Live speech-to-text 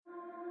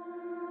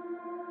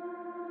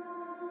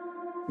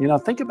You know,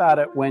 think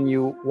about it when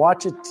you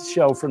watch a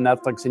show from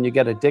Netflix and you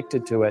get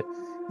addicted to it.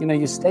 You know,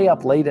 you stay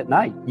up late at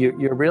night.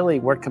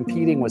 We're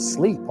competing with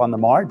sleep on the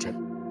margin.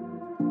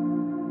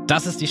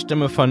 Das ist die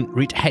Stimme von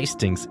Reed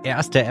Hastings. Er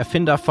ist der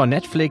Erfinder von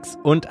Netflix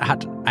und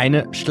hat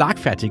eine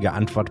schlagfertige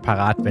Antwort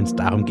parat, wenn es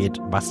darum geht,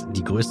 was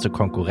die größte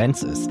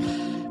Konkurrenz ist.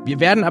 Wir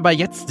werden aber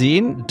jetzt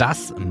sehen,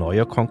 dass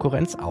neue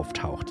Konkurrenz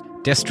auftaucht.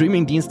 Der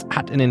Streamingdienst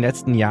hat in den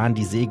letzten Jahren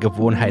die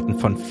Sehgewohnheiten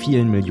von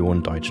vielen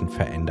Millionen Deutschen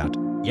verändert.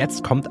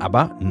 Jetzt kommt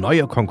aber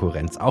neue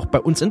Konkurrenz, auch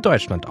bei uns in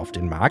Deutschland auf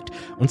den Markt,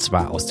 und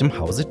zwar aus dem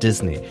Hause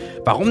Disney.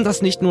 Warum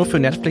das nicht nur für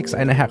Netflix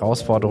eine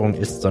Herausforderung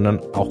ist, sondern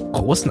auch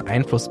großen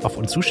Einfluss auf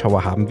uns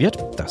Zuschauer haben wird,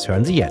 das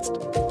hören Sie jetzt.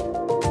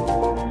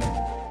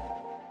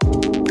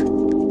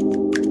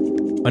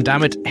 Und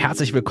damit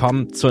herzlich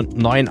willkommen zur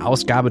neuen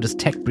Ausgabe des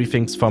Tech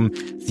Briefings vom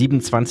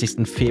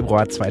 27.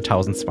 Februar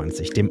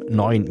 2020, dem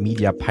neuen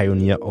Media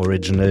Pioneer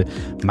Original.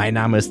 Mein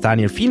Name ist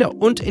Daniel Fiene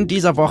und in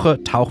dieser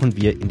Woche tauchen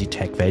wir in die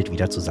Tech-Welt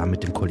wieder zusammen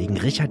mit dem Kollegen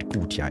Richard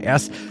Gutjahr. Er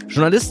ist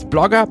Journalist,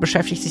 Blogger,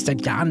 beschäftigt sich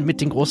seit Jahren mit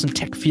den großen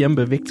Tech-Firmen,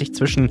 bewegt sich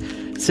zwischen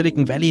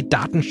Silicon Valley,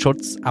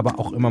 Datenschutz, aber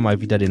auch immer mal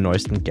wieder den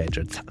neuesten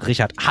Gadgets.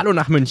 Richard, hallo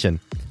nach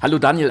München. Hallo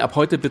Daniel, ab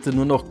heute bitte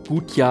nur noch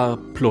Gutjahr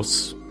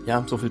Plus.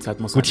 Ja, so viel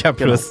Zeit muss sein. Gutjahr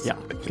Plus. Genau.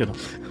 Ja, genau.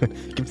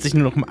 Gibt es nicht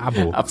nur noch im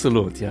Abo?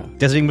 Absolut, ja.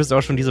 Deswegen bist du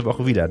auch schon diese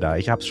Woche wieder da.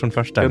 Ich habe es schon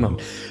verstanden. Genau.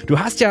 Du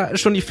hast ja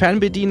schon die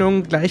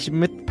Fernbedienung gleich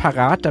mit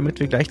parat,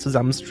 damit wir gleich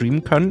zusammen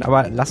streamen können.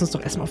 Aber lass uns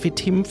doch erstmal auf die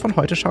Themen von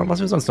heute schauen,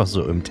 was wir sonst noch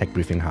so im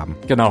Tech-Briefing haben.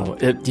 Genau.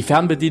 Die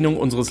Fernbedienung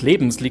unseres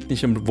Lebens liegt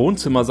nicht im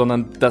Wohnzimmer,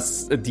 sondern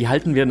die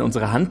halten wir in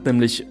unserer Hand,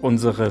 nämlich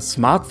unsere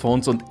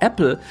Smartphones. Und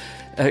Apple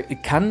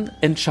kann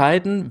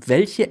entscheiden,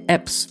 welche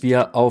Apps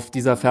wir auf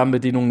dieser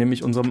Fernbedienung,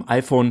 nämlich unserem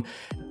iPhone,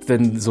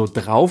 denn so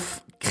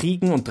drauf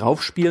kriegen und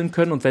drauf spielen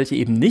können und welche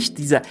eben nicht.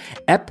 Dieser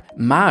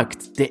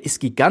App-Markt, der ist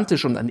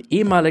gigantisch und ein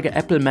ehemaliger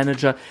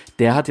Apple-Manager,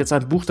 der hat jetzt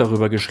ein Buch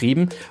darüber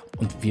geschrieben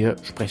und wir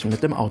sprechen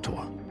mit dem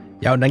Autor.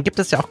 Ja, und dann gibt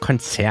es ja auch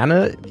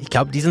Konzerne, ich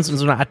glaube, die sind in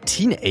so einer Art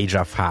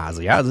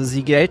Teenager-Phase, ja, also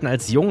sie gelten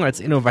als jung, als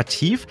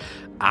innovativ,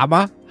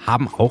 aber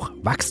haben auch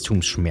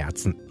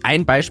Wachstumsschmerzen.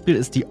 Ein Beispiel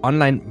ist die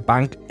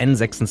Online-Bank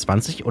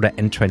N26 oder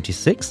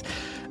N26.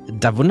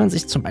 Da wundern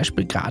sich zum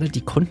Beispiel gerade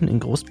die Kunden in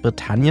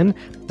Großbritannien,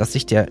 dass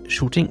sich der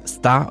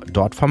Shooting-Star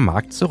dort vom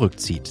Markt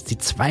zurückzieht. Sie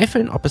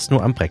zweifeln, ob es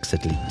nur am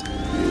Brexit liegt.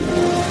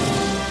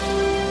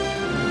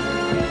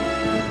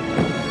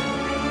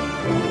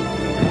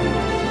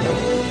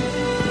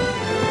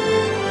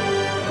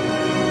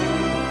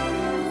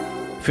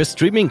 Für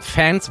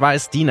Streaming-Fans war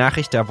es die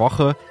Nachricht der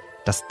Woche: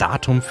 Das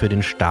Datum für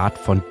den Start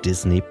von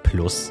Disney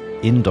Plus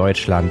in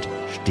Deutschland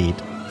steht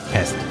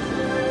fest.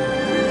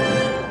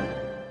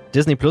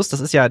 Disney Plus,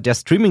 das ist ja der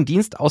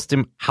Streamingdienst aus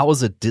dem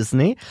Hause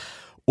Disney.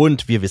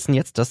 Und wir wissen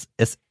jetzt, dass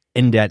es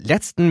in der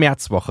letzten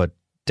Märzwoche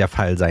der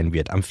Fall sein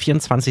wird. Am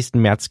 24.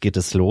 März geht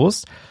es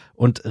los.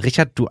 Und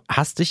Richard, du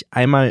hast dich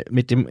einmal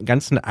mit dem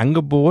ganzen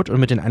Angebot und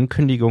mit den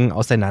Ankündigungen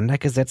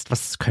auseinandergesetzt.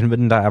 Was können wir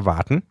denn da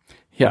erwarten?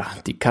 Ja,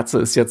 die Katze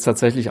ist jetzt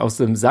tatsächlich aus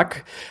dem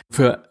Sack.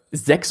 Für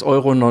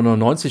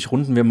 6,99 €,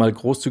 runden wir mal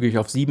großzügig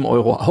auf 7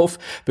 € auf,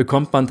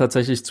 bekommt man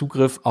tatsächlich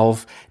Zugriff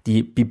auf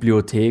die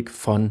Bibliothek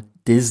von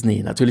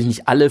Disney. Natürlich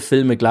nicht alle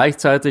Filme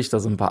gleichzeitig, da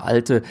sind ein paar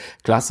alte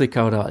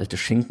Klassiker oder alte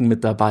Schinken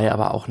mit dabei,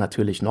 aber auch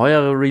natürlich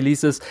neuere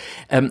Releases.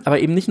 Aber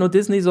eben nicht nur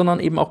Disney, sondern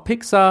eben auch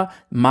Pixar,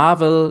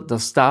 Marvel,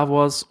 das Star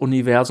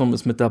Wars-Universum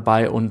ist mit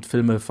dabei und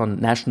Filme von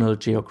National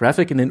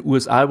Geographic. In den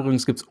USA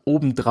übrigens gibt's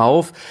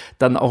obendrauf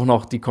dann auch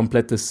noch die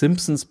komplette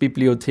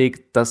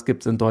Simpsons-Bibliothek. Das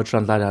gibt's in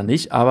Deutschland leider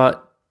nicht,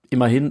 aber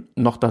immerhin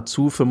noch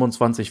dazu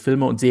 25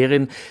 Filme und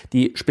Serien,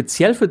 die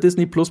speziell für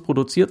Disney Plus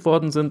produziert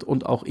worden sind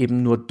und auch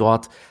eben nur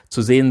dort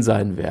zu sehen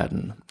sein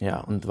werden.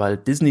 Ja, und weil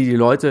Disney die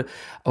Leute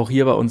auch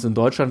hier bei uns in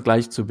Deutschland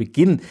gleich zu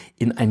Beginn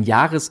in ein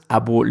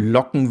Jahresabo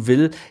locken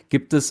will,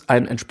 gibt es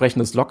ein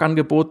entsprechendes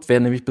Lockangebot.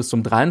 Wer nämlich bis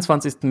zum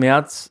 23.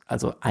 März,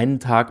 also einen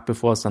Tag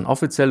bevor es dann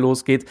offiziell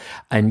losgeht,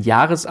 ein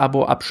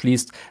Jahresabo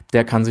abschließt,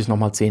 der kann sich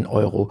nochmal 10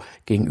 €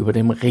 gegenüber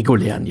dem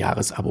regulären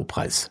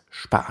Jahresabopreis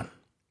sparen.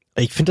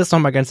 Ich finde das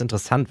nochmal ganz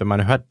interessant, wenn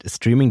man hört,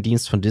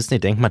 Streamingdienst von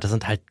Disney, denkt man, das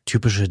sind halt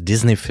typische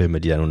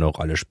Disney-Filme, die da nur eine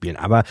Rolle spielen.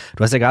 Aber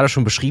du hast ja gerade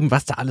schon beschrieben,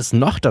 was da alles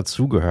noch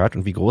dazugehört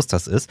und wie groß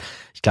das ist.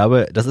 Ich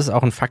glaube, das ist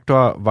auch ein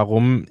Faktor,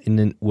 warum in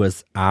den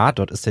USA,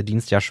 dort ist der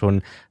Dienst ja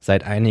schon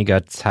seit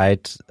einiger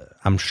Zeit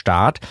am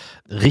Start,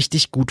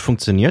 richtig gut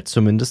funktioniert.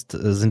 Zumindest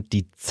sind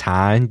die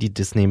Zahlen, die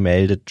Disney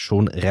meldet,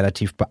 schon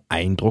relativ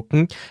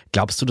beeindruckend.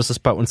 Glaubst du, dass es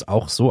bei uns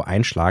auch so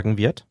einschlagen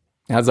wird?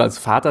 Also als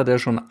Vater, der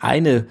schon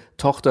eine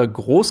Tochter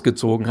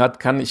großgezogen hat,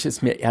 kann ich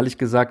es mir ehrlich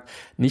gesagt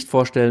nicht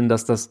vorstellen,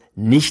 dass das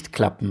nicht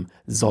klappen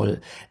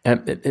soll.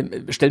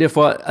 Stell dir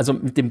vor, also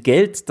mit dem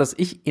Geld, das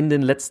ich in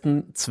den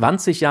letzten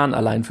 20 Jahren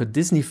allein für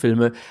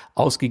Disney-Filme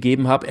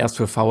ausgegeben habe, erst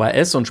für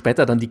VHS und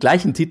später dann die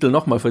gleichen Titel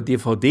nochmal für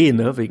DVD,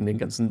 ne, wegen den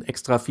ganzen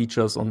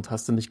Extra-Features und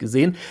hast du nicht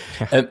gesehen.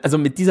 Also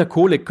mit dieser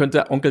Kohle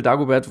könnte Onkel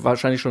Dagobert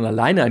wahrscheinlich schon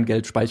alleine einen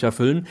Geldspeicher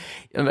füllen.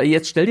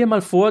 Jetzt stell dir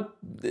mal vor,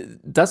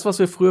 das, was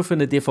wir früher für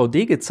eine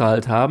DVD gezahlt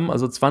bezahlt haben,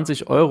 also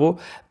 20 Euro,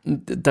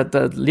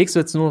 da legst du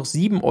jetzt nur noch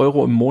 7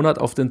 Euro im Monat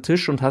auf den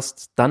Tisch und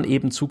hast dann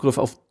eben Zugriff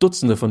auf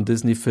Dutzende von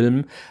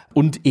Disney-Filmen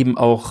und eben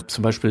auch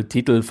zum Beispiel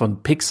Titel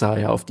von Pixar,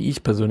 ja, auf die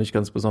ich persönlich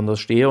ganz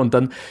besonders stehe. Und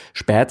dann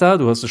später,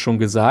 du hast es schon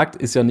gesagt,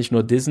 ist ja nicht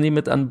nur Disney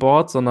mit an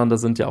Bord, sondern da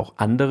sind ja auch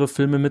andere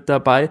Filme mit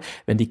dabei.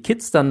 Wenn die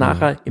Kids dann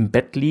nachher im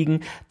Bett liegen,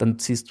 dann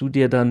ziehst du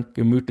dir dann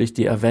gemütlich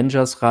die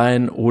Avengers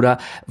rein oder,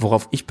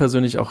 worauf ich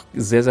persönlich auch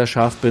sehr, sehr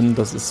scharf bin,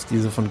 das ist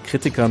diese von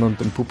Kritikern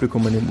und im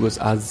Publikum in den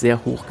USA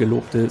sehr hoch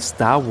gelobte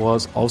Star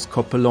Wars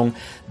Auskoppelung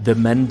The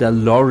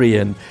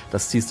Mandalorian.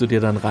 Das ziehst du dir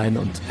dann rein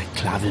und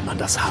klar will man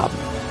das haben.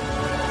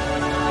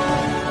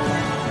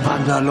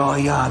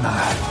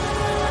 Mandalorianer.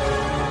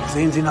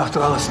 Sehen Sie nach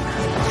draußen.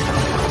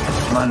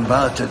 Man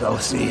wartet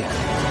auf Sie.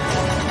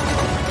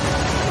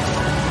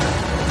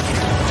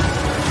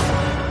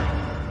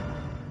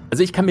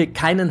 Also ich kann mir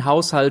keinen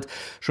Haushalt,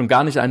 schon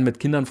gar nicht einen mit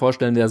Kindern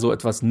vorstellen, der so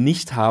etwas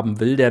nicht haben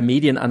will. Der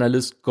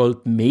Medienanalyst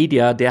Gold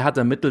Media, der hat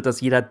ermittelt,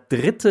 dass jeder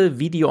dritte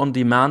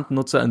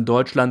Video-on-Demand-Nutzer in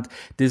Deutschland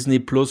Disney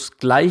Plus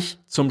gleich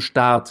zum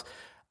Start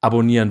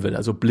abonnieren will,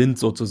 also blind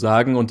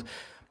sozusagen. Und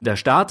der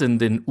Start in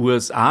den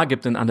USA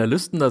gibt den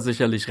Analysten da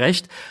sicherlich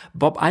recht.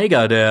 Bob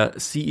Iger, der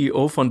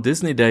CEO von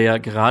Disney, der ja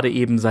gerade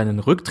eben seinen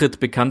Rücktritt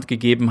bekannt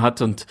gegeben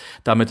hat und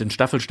damit den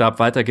Staffelstab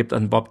weitergibt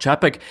an Bob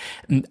Chapek.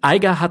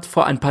 Iger hat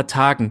vor ein paar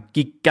Tagen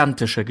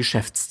gigantische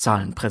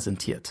Geschäftszahlen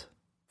präsentiert.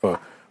 A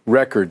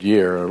record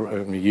year,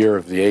 a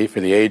year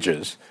for the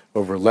ages,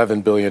 over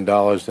 $11 billion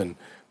in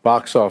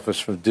box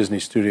office for Disney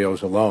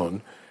Studios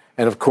alone.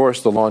 And of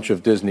course the launch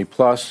of Disney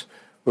Plus,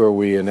 where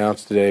we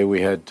announced today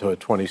we had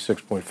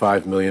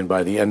 26.5 million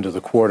by the end of the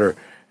quarter.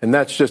 And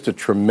that's just a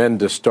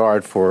tremendous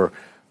start for,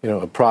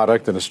 a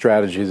product and a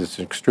strategy that's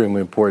extremely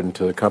important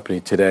to the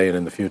company today and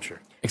in the future.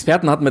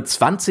 Experten hatten mit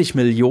 20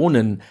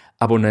 Millionen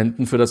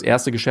Abonnenten für das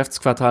erste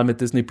Geschäftsquartal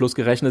mit Disney Plus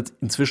gerechnet.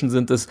 Inzwischen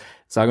sind es,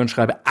 sage und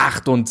schreibe,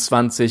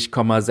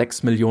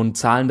 28,6 Millionen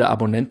zahlende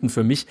Abonnenten.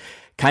 Für mich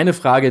keine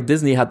Frage,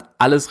 Disney hat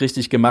alles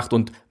richtig gemacht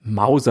und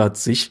mausert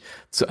sich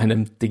zu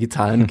einem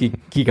digitalen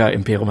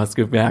Giga-Imperium. Hast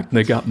du gemerkt,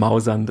 ne?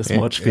 Mausern, das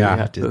Wortspiel.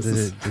 Ja, das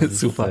ist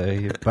super.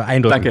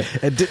 Beeindruckend.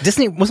 Danke.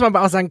 Disney, muss man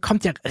aber auch sagen,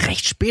 kommt ja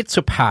recht spät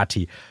zur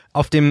Party.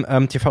 Auf dem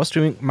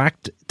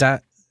TV-Streaming-Markt,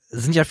 da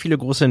sind ja viele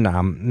große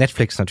Namen.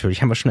 Netflix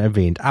natürlich, haben wir schon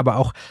erwähnt, aber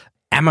auch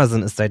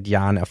Amazon ist seit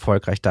Jahren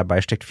erfolgreich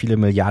dabei, steckt viele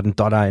Milliarden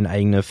Dollar in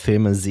eigene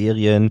Filme,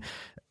 Serien.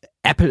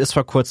 Apple ist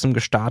vor kurzem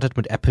gestartet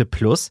mit Apple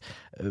Plus.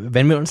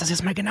 Wenn wir uns das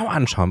jetzt mal genau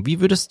anschauen, wie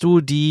würdest du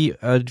die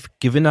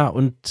Gewinner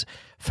und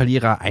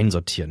Verlierer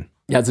einsortieren?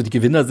 Ja, also die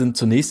Gewinner sind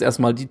zunächst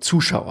erstmal die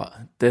Zuschauer.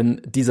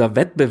 Denn dieser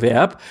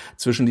Wettbewerb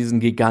zwischen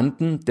diesen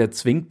Giganten, der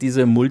zwingt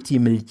diese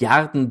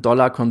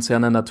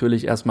Multimilliarden-Dollar-Konzerne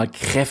natürlich erstmal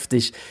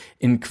kräftig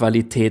in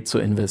Qualität zu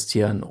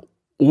investieren,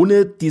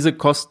 ohne diese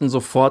Kosten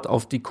sofort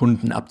auf die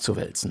Kunden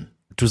abzuwälzen.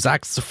 Du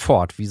sagst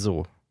sofort,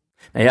 wieso?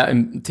 Naja,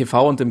 im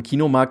TV- und im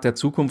Kinomarkt der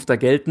Zukunft, da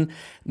gelten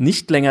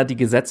nicht länger die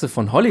Gesetze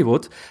von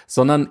Hollywood,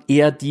 sondern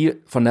eher die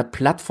von der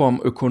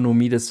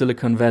Plattformökonomie des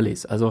Silicon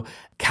Valleys. Also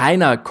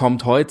keiner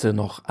kommt heute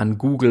noch an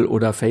Google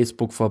oder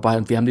Facebook vorbei.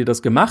 Und wie haben die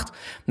das gemacht?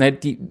 Na,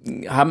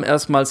 die haben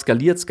erstmal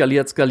skaliert.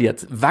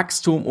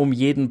 Wachstum um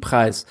jeden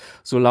Preis.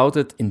 So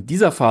lautet in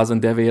dieser Phase, in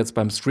der wir jetzt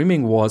beim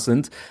Streaming War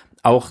sind,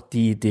 auch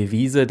die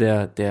Devise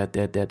der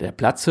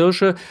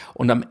Platzhirsche.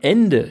 Und am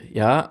Ende,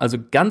 ja, also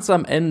ganz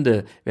am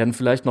Ende werden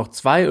vielleicht noch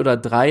 2 oder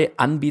 3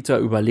 Anbieter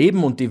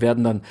überleben und die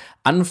werden dann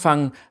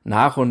anfangen,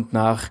 nach und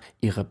nach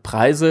ihre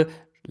Preise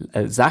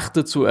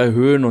sachte zu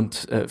erhöhen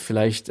und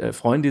vielleicht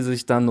freuen die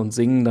sich dann und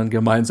singen dann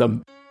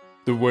gemeinsam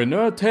The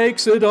winner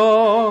takes it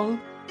all,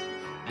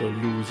 the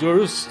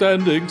loser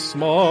standing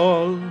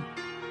small,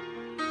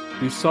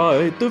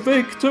 beside the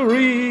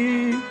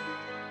victory.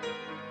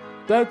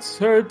 That's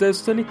her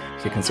destiny.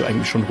 Hier kannst du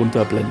eigentlich schon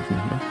runterblenden.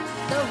 Ne?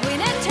 The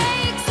winner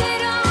takes it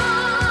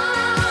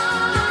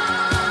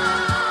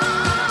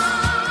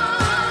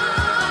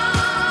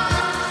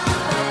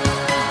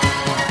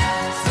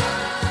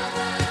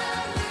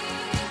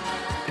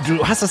all.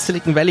 Du hast das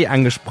Silicon Valley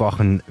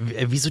angesprochen.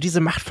 Wieso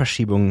diese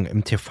Machtverschiebung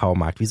im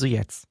TV-Markt? Wieso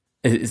jetzt?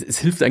 Es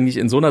hilft eigentlich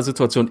in so einer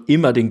Situation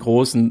immer den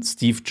großen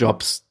Steve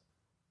Jobs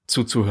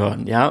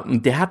zuzuhören. Ja?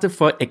 Und der hatte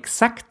vor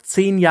exakt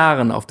 10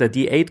 Jahren auf der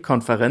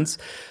D8-Konferenz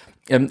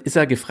ist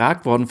er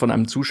gefragt worden von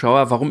einem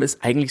Zuschauer, warum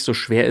es eigentlich so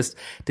schwer ist,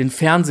 den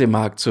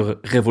Fernsehmarkt zu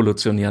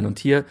revolutionieren. Und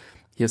hier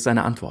ist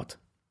seine Antwort.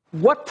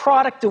 What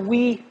product do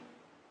we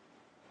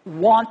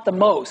want the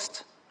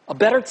most? A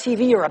better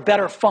TV or a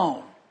better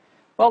phone?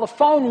 Well, the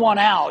phone won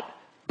out,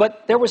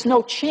 but there was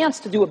no chance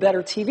to do a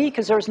better TV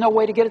because there was no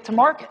way to get it to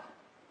market.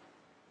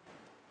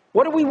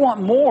 What do we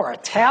want more, a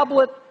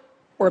tablet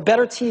or a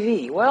better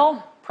TV?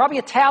 Well, probably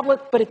a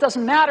tablet, but it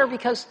doesn't matter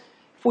because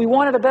if we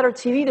wanted a better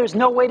TV, there's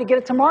no way to get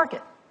it to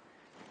market.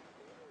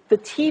 The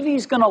TV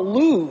is going to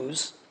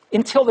lose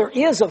until there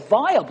is a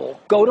viable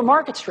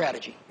go-to-market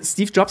strategy.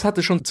 Steve Jobs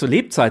hatte schon zu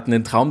Lebzeiten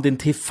den Traum, den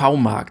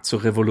TV-Markt zu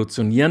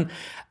revolutionieren.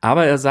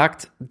 Aber er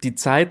sagt, die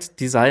Zeit,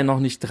 die sei noch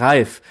nicht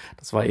reif.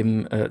 Das war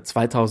eben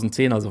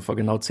 2010, also vor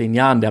genau 10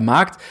 Jahren. Der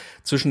Markt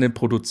zwischen den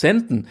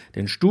Produzenten,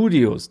 den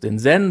Studios, den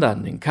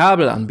Sendern, den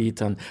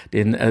Kabelanbietern,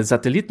 den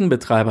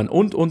Satellitenbetreibern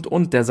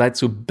und, der sei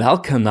zu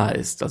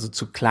balkanized, also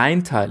zu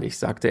kleinteilig,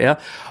 sagte er,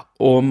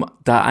 um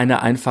da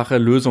eine einfache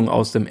Lösung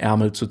aus dem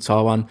Ärmel zu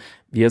zaubern,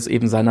 wie er es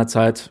eben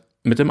seinerzeit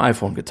mit dem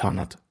iPhone getan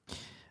hat.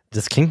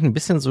 Das klingt ein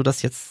bisschen so,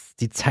 dass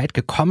jetzt die Zeit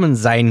gekommen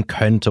sein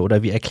könnte.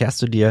 Oder wie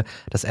erklärst du dir,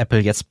 dass Apple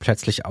jetzt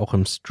plötzlich auch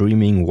im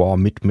Streaming-War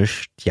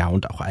mitmischt, ja,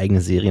 und auch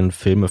eigene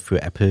Serienfilme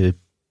für Apple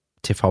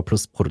TV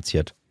Plus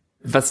produziert?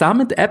 Was da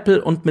mit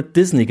Apple und mit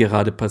Disney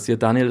gerade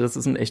passiert, Daniel, das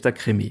ist ein echter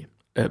Krimi.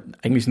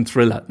 Eigentlich ein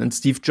Thriller. Denn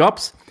Steve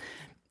Jobs,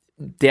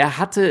 der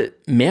hatte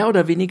mehr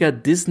oder weniger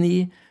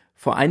Disney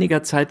vor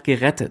einiger Zeit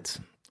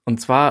gerettet. Und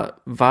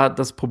zwar war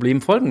das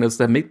Problem folgendes.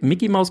 Der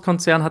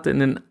Mickey-Maus-Konzern hatte in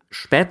den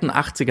späten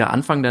 80er,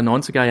 Anfang der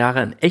 90er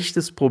Jahre ein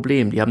echtes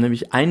Problem. Die haben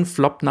nämlich einen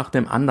Flop nach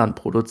dem anderen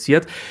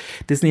produziert.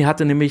 Disney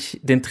hatte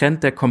nämlich den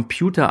Trend der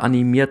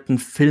computeranimierten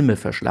Filme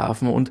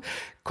verschlafen und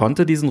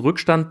konnte diesen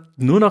Rückstand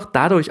nur noch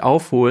dadurch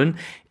aufholen,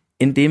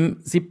 indem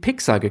sie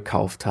Pixar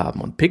gekauft haben.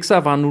 Und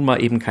Pixar war nun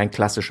mal eben kein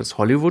klassisches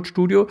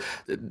Hollywood-Studio,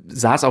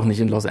 saß auch nicht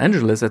in Los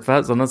Angeles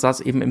etwa, sondern saß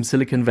eben im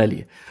Silicon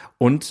Valley.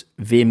 Und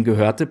wem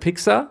gehörte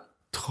Pixar?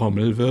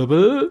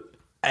 Trommelwirbel.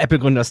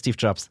 Apple-Gründer Steve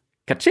Jobs.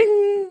 Katsching!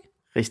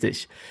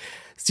 Richtig.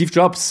 Steve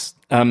Jobs,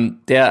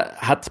 der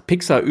hat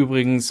Pixar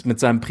übrigens mit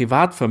seinem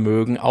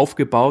Privatvermögen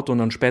aufgebaut und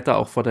dann später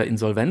auch vor der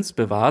Insolvenz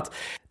bewahrt.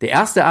 Der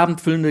erste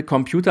abendfüllende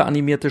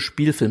computeranimierte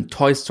Spielfilm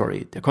Toy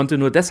Story, der konnte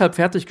nur deshalb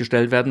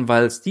fertiggestellt werden,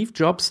 weil Steve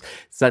Jobs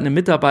seine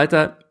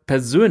Mitarbeiter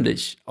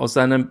persönlich aus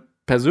seinem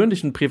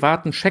persönlichen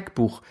privaten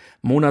Scheckbuch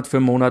Monat für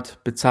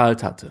Monat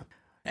bezahlt hatte.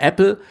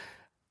 Apple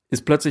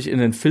ist plötzlich in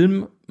den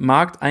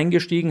Filmmarkt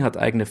eingestiegen, hat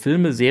eigene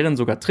Filme, Serien,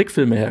 sogar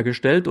Trickfilme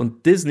hergestellt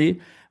und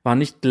Disney war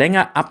nicht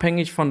länger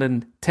abhängig von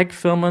den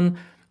Tech-Firmen,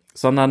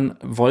 sondern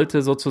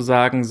wollte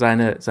sozusagen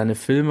seine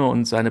Filme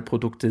und seine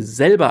Produkte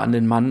selber an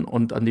den Mann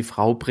und an die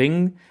Frau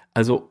bringen,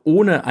 also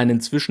ohne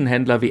einen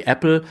Zwischenhändler wie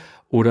Apple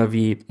oder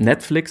wie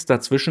Netflix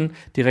dazwischen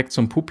direkt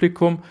zum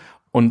Publikum.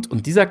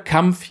 Und dieser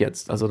Kampf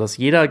jetzt, also dass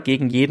jeder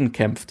gegen jeden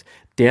kämpft,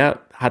 der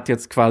hat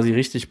jetzt quasi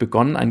richtig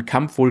begonnen. Ein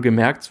Kampf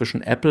wohlgemerkt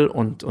zwischen Apple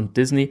und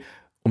Disney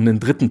um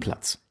den 3.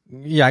 Platz.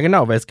 Ja,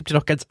 genau, weil es gibt ja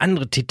noch ganz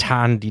andere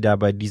Titanen, die da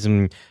bei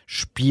diesem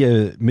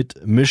Spiel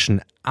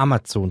mitmischen.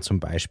 Amazon zum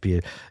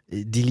Beispiel.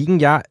 Die liegen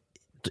ja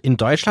in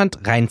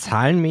Deutschland rein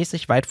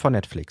zahlenmäßig weit vor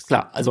Netflix.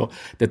 Klar, also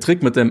der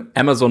Trick mit dem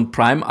Amazon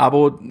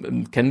Prime-Abo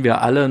kennen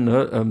wir alle,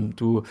 ne?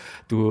 Du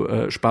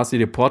sparst dir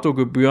die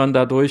Portogebühren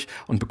dadurch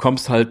und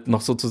bekommst halt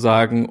noch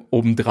sozusagen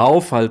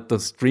obendrauf halt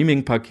das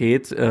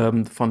Streaming-Paket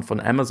von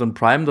Amazon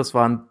Prime. Das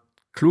war ein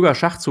kluger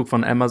Schachzug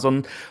von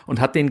Amazon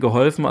und hat denen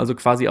geholfen, also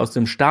quasi aus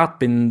dem Start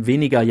binnen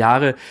weniger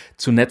Jahre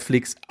zu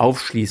Netflix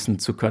aufschließen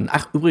zu können.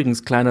 Ach,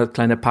 übrigens, kleine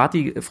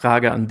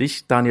Partyfrage an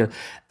dich, Daniel.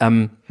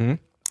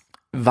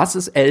 Was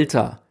ist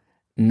älter?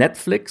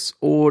 Netflix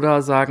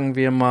oder sagen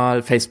wir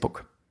mal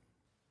Facebook?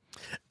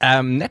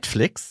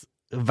 Netflix,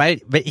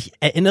 weil ich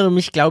erinnere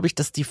mich, glaube ich,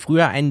 dass die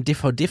früher einen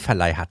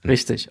DVD-Verleih hatten.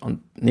 Richtig.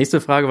 Und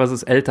nächste Frage, was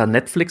ist älter?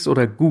 Netflix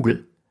oder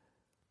Google?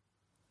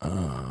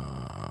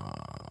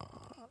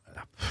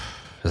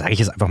 Sage ich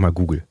jetzt einfach mal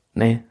Google.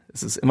 Nee,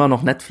 es ist immer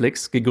noch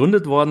Netflix.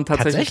 Gegründet worden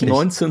tatsächlich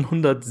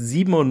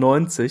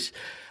 1997.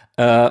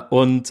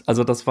 Und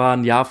also das war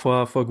ein Jahr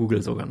vor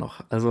Google sogar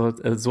noch. Also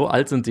so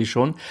alt sind die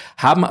schon,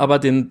 haben aber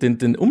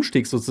den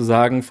Umstieg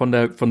sozusagen von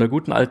der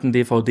guten alten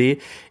DVD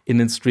in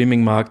den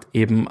Streaming-Markt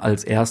eben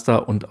als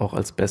erster und auch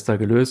als bester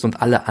gelöst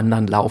und alle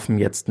anderen laufen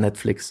jetzt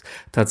Netflix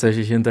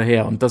tatsächlich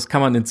hinterher. Und das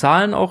kann man in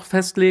Zahlen auch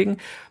festlegen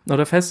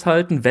oder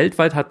festhalten.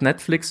 Weltweit hat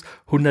Netflix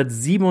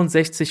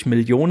 167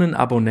 Millionen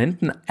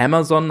Abonnenten.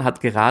 Amazon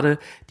hat gerade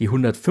die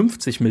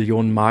 150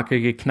 Millionen Marke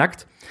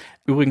geknackt.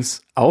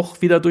 Übrigens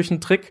auch wieder durch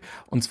einen Trick.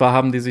 Und zwar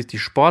haben die sich die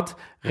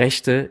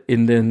Sportrechte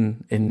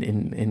in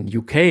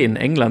UK, in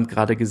England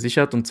gerade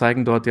gesichert und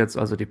zeigen dort jetzt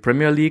also die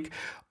Premier League.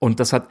 Und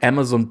das hat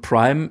Amazon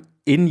Prime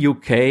in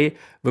UK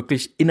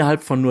wirklich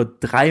innerhalb von nur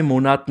 3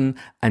 Monaten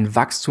ein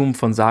Wachstum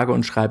von sage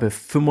und schreibe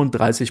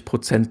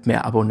 35%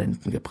 mehr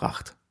Abonnenten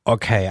gebracht.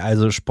 Okay,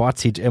 also Sport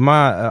zieht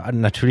immer.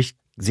 Natürlich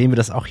sehen wir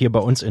das auch hier bei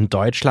uns in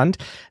Deutschland.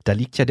 Da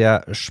liegt ja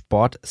der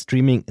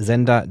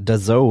Sport-Streaming-Sender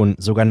DAZN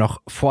sogar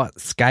noch vor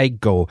Sky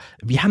Go.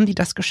 Wie haben die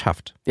das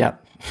geschafft? Ja,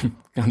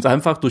 ganz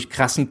einfach durch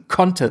krassen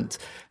Content.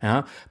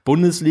 Ja,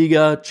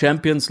 Bundesliga,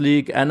 Champions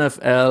League,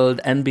 NFL,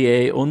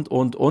 NBA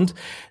und.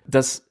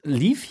 Das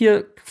lief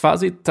hier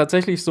quasi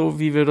tatsächlich so,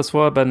 wie wir das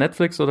vorher bei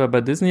Netflix oder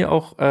bei Disney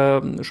auch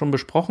schon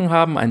besprochen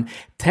haben. Ein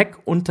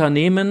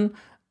Tech-Unternehmen,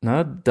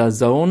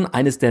 DAZN,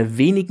 eines der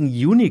wenigen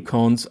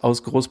Unicorns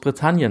aus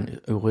Großbritannien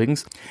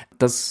übrigens.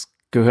 Das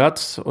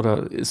gehört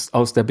oder ist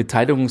aus der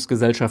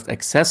Beteiligungsgesellschaft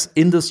Access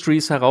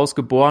Industries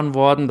herausgeboren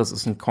worden. Das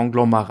ist ein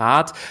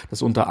Konglomerat,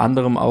 das unter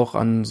anderem auch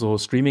an so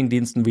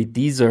Streamingdiensten wie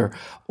Deezer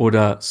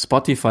oder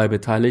Spotify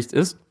beteiligt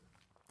ist.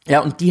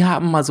 Ja, und die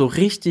haben mal so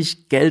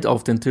richtig Geld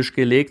auf den Tisch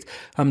gelegt,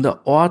 haben da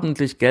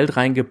ordentlich Geld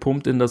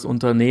reingepumpt in das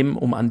Unternehmen,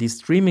 um an die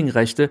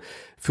Streaming-Rechte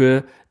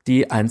für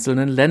die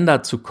einzelnen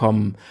Länder zu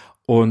kommen.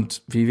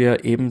 Und wie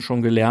wir eben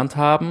schon gelernt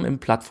haben, im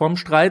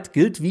Plattformstreit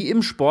gilt wie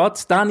im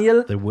Sport,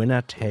 Daniel, The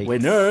winner takes.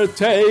 Winner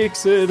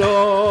takes it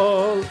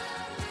all.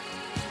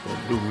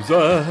 The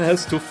loser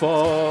has to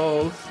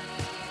fall.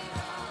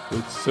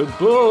 It's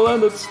simple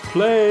and it's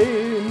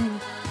plain.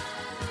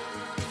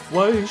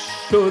 Why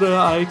should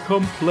I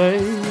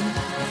complain?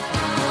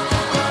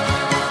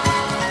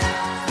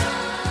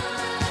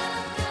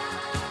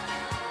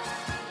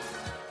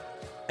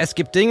 Es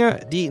gibt Dinge,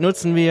 die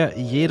nutzen wir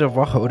jede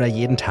Woche oder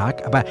jeden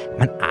Tag, aber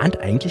man ahnt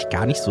eigentlich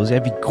gar nicht so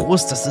sehr, wie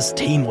groß das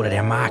System oder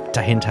der Markt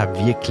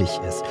dahinter wirklich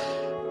ist.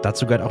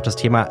 Dazu gehört auch das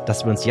Thema,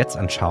 das wir uns jetzt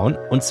anschauen,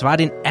 und zwar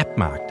den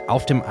App-Markt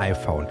auf dem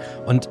iPhone.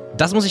 Und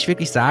das muss ich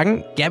wirklich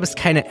sagen, gäbe es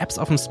keine Apps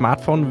auf dem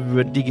Smartphone,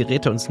 würden die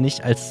Geräte uns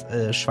nicht als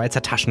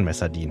Schweizer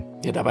Taschenmesser dienen.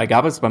 Ja, dabei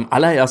gab es beim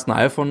allerersten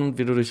iPhone,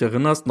 wie du dich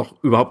erinnerst, noch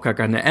überhaupt gar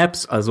keine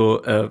Apps,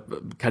 also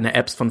keine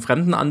Apps von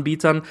fremden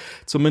Anbietern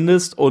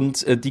zumindest.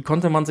 Und die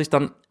konnte man sich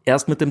dann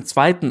erst mit dem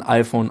zweiten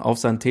iPhone auf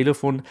sein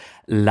Telefon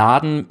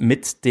laden,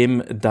 mit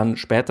dem dann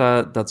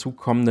später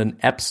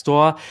dazukommenden App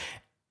Store.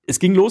 Es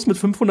ging los mit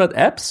 500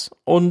 Apps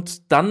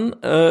und dann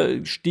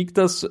stieg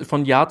das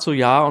von Jahr zu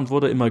Jahr und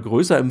wurde immer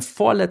größer. Im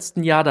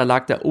vorletzten Jahr, da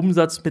lag der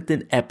Umsatz mit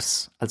den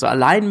Apps, also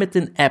allein mit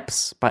den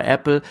Apps bei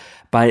Apple,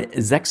 bei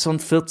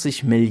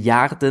 46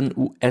 Milliarden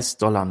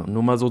US-Dollar. Und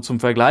nur mal so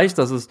zum Vergleich,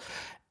 das ist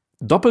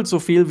doppelt so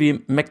viel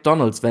wie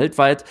McDonald's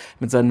weltweit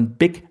mit seinen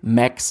Big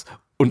Macs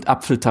und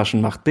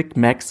Apfeltaschen macht. Big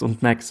Macs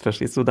und Macs,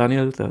 verstehst du,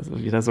 Daniel? Das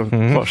ist wieder so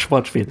ein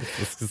Sportspiel.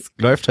 Das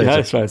läuft halt. Ja,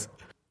 ich weiß.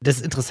 Das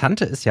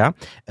Interessante ist ja,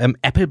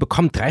 Apple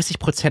bekommt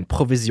 30%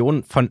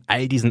 Provision von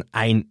all diesen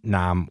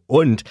Einnahmen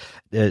und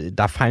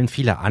da fallen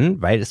viele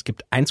an, weil es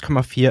gibt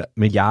 1,4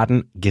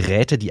 Milliarden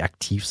Geräte, die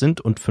aktiv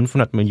sind und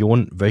 500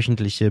 Millionen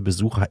wöchentliche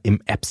Besucher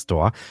im App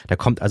Store. Da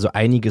kommt also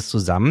einiges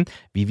zusammen,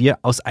 wie wir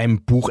aus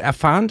einem Buch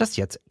erfahren, das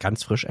jetzt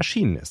ganz frisch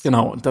erschienen ist.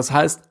 Genau, und das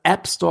heißt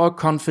App Store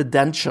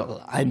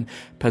Confidential, ein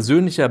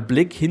persönlicher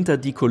Blick hinter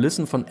die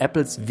Kulissen von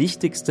Apples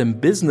wichtigstem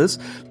Business.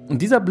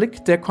 Und dieser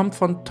Blick, der kommt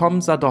von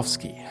Tom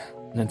Sadowski.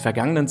 In den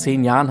vergangenen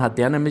 10 Jahren hat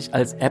der nämlich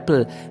als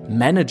Apple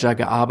Manager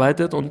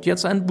gearbeitet und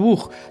jetzt ein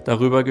Buch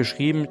darüber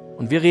geschrieben.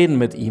 Und wir reden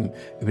mit ihm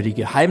über die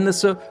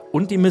Geheimnisse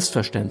und die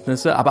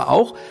Missverständnisse, aber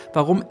auch,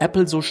 warum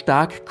Apple so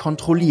stark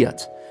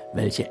kontrolliert,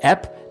 welche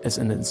App es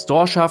in den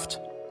Store schafft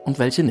und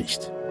welche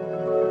nicht.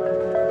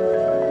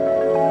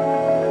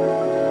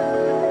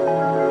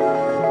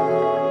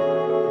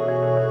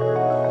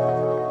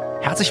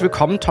 Herzlich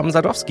willkommen, Tom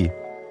Sadowski.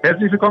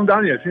 Herzlich willkommen,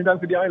 Daniel. Vielen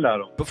Dank für die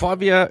Einladung. Bevor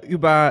wir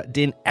über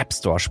den App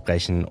Store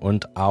sprechen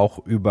und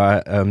auch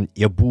über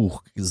Ihr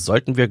Buch,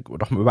 sollten wir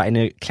doch mal über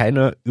eine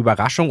kleine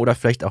Überraschung oder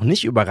vielleicht auch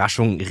nicht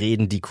Überraschung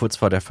reden, die kurz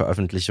vor der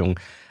Veröffentlichung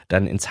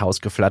dann ins Haus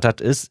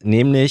geflattert ist,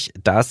 nämlich,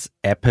 dass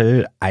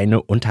Apple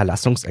eine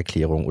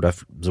Unterlassungserklärung oder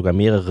sogar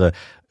mehrere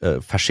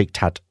verschickt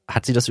hat.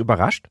 Hat Sie das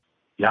überrascht?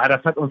 Ja,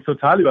 das hat uns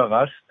total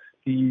überrascht.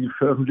 Die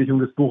Veröffentlichung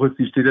des Buches,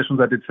 die steht ja schon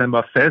seit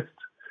Dezember fest.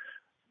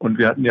 Und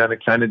wir hatten ja eine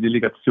kleine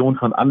Delegation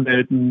von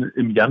Anwälten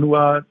im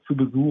Januar zu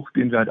Besuch,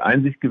 denen wir halt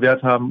Einsicht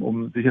gewährt haben,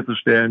 um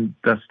sicherzustellen,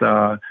 dass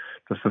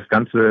das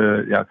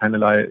Ganze ja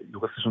keinerlei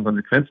juristischen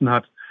Konsequenzen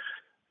hat.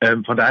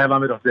 Von daher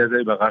waren wir doch sehr,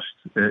 sehr überrascht,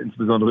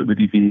 insbesondere über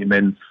die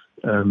Vehemenz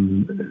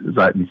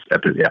seitens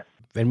Apple. Ja.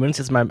 Wenn wir uns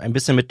jetzt mal ein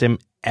bisschen mit dem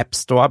App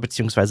Store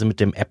beziehungsweise mit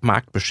dem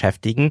App-Markt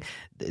beschäftigen,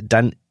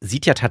 dann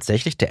sieht ja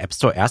tatsächlich der App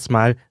Store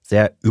erstmal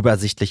sehr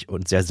übersichtlich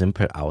und sehr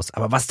simpel aus.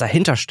 Aber was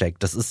dahinter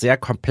steckt, das ist sehr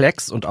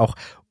komplex und auch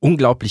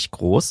unglaublich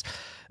groß.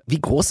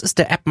 Wie groß ist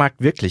der App-Markt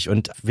wirklich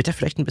und wird er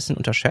vielleicht ein bisschen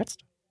unterschätzt?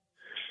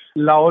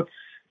 Laut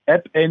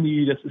App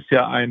Annie, das ist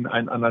ja ein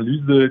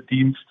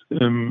Analysedienst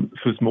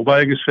fürs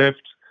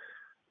Mobile-Geschäft,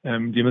 die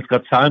haben jetzt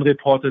gerade Zahlen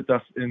reportet,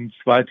 dass in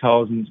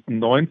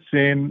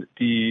 2019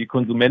 die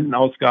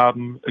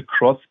Konsumentenausgaben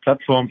across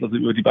Plattforms, also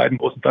über die beiden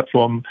großen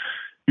Plattformen,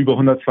 über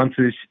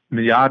 120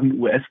 Milliarden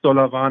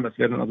US-Dollar waren. Das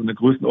wäre dann also eine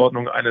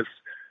Größenordnung eines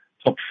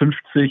Top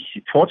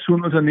 50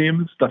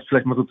 Fortune-Unternehmens, das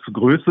vielleicht mal so zur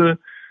Größe,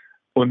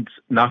 und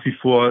nach wie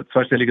vor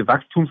zweistellige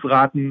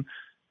Wachstumsraten.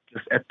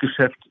 Das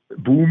App-Geschäft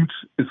boomt,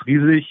 ist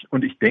riesig,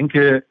 und ich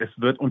denke, es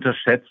wird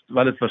unterschätzt,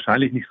 weil es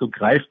wahrscheinlich nicht so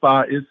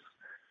greifbar ist,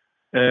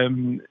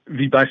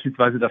 wie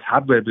beispielsweise das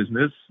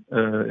Hardware-Business.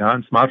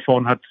 Ein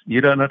Smartphone hat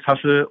jeder in der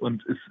Tasche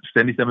und ist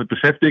ständig damit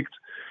beschäftigt.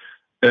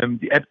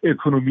 Die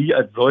App-Ökonomie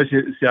als solche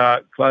ist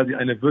ja quasi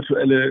eine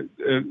virtuelle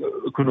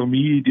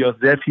Ökonomie, die aus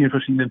sehr vielen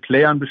verschiedenen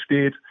Playern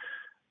besteht.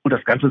 Und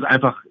das Ganze ist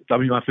einfach,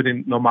 glaube ich mal, für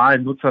den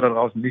normalen Nutzer da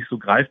draußen nicht so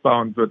greifbar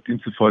und wird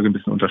demzufolge ein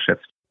bisschen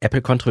unterschätzt.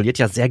 Apple kontrolliert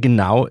ja sehr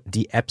genau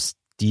die Apps,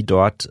 die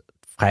dort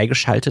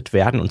freigeschaltet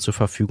werden und zur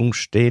Verfügung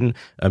stehen,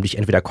 die ich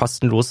entweder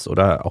kostenlos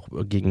oder auch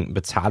gegen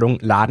Bezahlung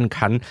laden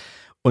kann.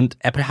 Und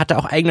Apple hat da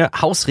auch eigene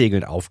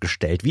Hausregeln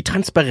aufgestellt. Wie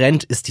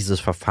transparent ist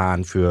dieses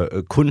Verfahren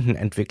für Kunden,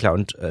 Entwickler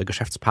und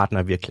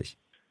Geschäftspartner wirklich?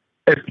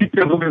 Es gibt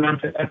ja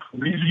sogenannte App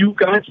Review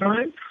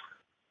Guidelines.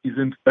 Die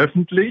sind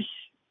öffentlich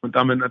und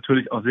damit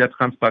natürlich auch sehr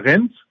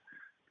transparent.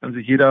 kann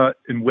sich jeder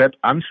im Web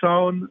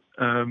anschauen.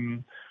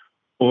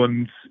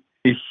 Und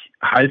ich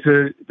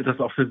halte das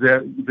auch für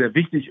sehr, sehr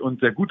wichtig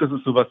und sehr gut, dass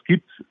es sowas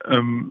gibt,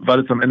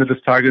 weil es am Ende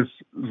des Tages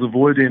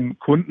sowohl den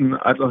Kunden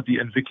als auch die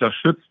Entwickler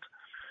schützt.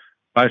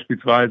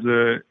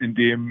 Beispielsweise,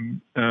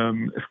 indem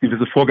es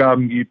gewisse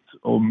Vorgaben gibt,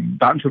 um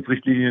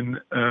Datenschutzrichtlinien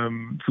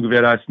zu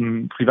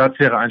gewährleisten,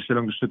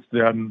 Privatsphäre-Einstellungen geschützt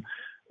werden.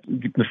 Es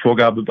gibt eine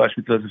Vorgabe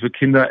beispielsweise für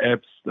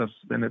Kinder-Apps, dass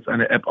wenn jetzt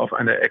eine App auf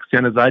eine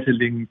externe Seite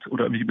linkt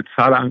oder irgendwelche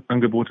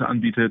Bezahlangebote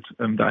anbietet,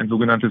 da ein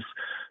sogenanntes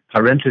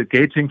Parental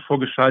Gating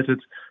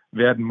vorgeschaltet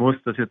werden muss.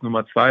 Das sind jetzt nur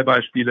mal 2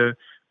 Beispiele.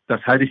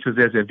 Das halte ich für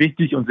sehr, sehr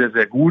wichtig und sehr,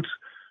 sehr gut.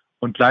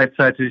 Und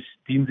gleichzeitig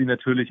dienen sie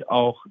natürlich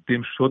auch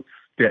dem Schutz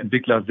der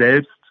Entwickler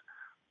selbst,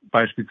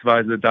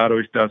 beispielsweise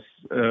dadurch, dass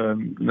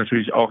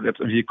natürlich auch jetzt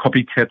irgendwie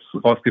Copycats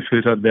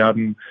rausgefiltert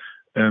werden,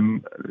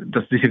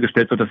 dass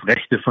sichergestellt wird, dass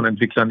Rechte von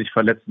Entwicklern nicht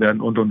verletzt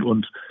werden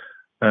und.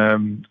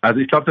 Also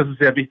ich glaube, das ist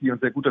sehr wichtig und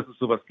sehr gut, dass es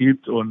sowas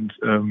gibt und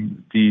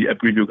die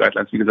App Review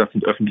Guidelines, wie gesagt,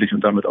 sind öffentlich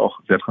und damit auch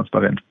sehr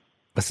transparent.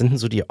 Was sind denn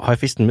so die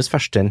häufigsten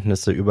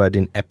Missverständnisse über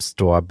den App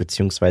Store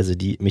beziehungsweise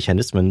die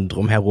Mechanismen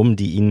drumherum,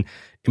 die Ihnen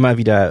immer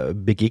wieder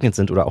begegnet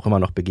sind oder auch immer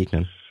noch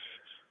begegnen?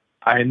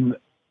 Ein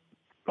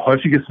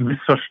häufiges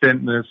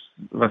Missverständnis,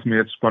 was mir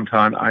jetzt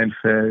spontan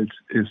einfällt,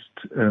 ist,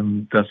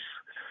 dass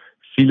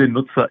viele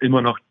Nutzer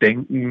immer noch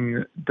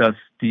denken, dass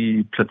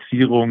die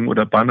Platzierungen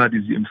oder Banner,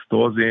 die sie im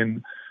Store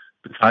sehen,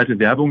 bezahlte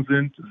Werbung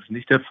sind. Das ist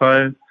nicht der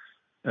Fall.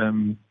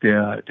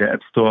 Der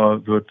App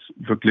Store wird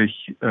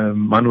wirklich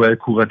manuell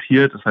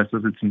kuratiert. Das heißt, da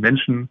sitzen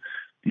Menschen,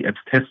 die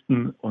Apps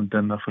testen und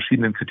dann nach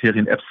verschiedenen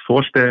Kriterien Apps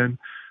vorstellen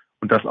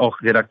und das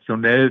auch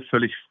redaktionell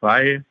völlig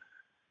frei.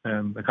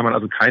 Da kann man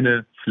also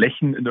keine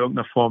Flächen in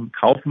irgendeiner Form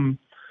kaufen.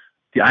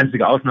 Die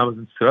einzige Ausnahme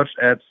sind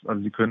Search-Ads.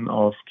 Also Sie können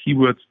auf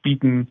Keywords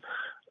bieten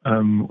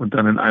und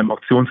dann in einem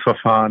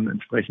Auktionsverfahren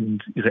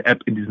entsprechend Ihre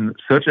App in diesen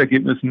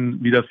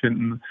Search-Ergebnissen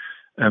wiederfinden.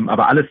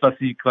 Aber alles, was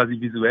Sie quasi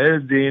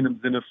visuell sehen im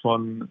Sinne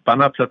von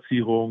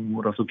Bannerplatzierungen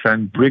oder so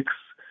kleinen Bricks,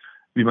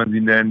 wie man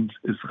sie nennt,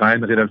 ist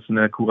rein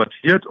redaktionell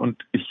kuratiert.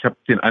 Und ich habe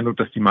den Eindruck,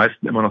 dass die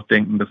meisten immer noch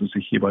denken, dass es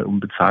sich hierbei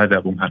um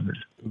Bezahlwerbung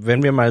handelt.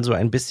 Wenn wir mal so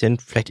ein bisschen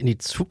vielleicht in die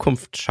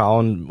Zukunft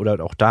schauen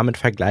oder auch damit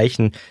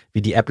vergleichen,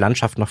 wie die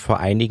App-Landschaft noch vor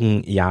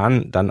einigen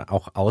Jahren dann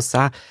auch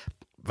aussah,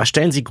 was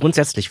stellen Sie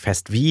grundsätzlich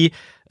fest? Wie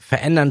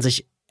verändern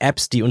sich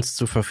Apps, die uns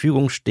zur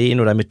Verfügung stehen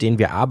oder mit denen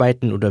wir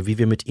arbeiten oder wie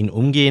wir mit ihnen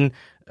umgehen,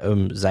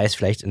 sei es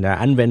vielleicht in der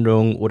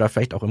Anwendung oder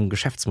vielleicht auch im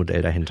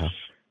Geschäftsmodell dahinter?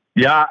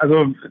 Ja,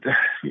 also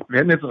wir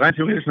hätten jetzt rein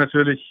theoretisch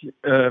natürlich,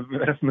 das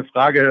ist eine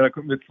Frage, da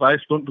können wir 2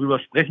 Stunden drüber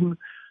sprechen,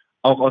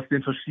 auch aus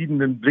den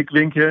verschiedenen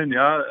Blickwinkeln.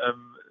 Ja,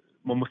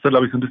 man muss da,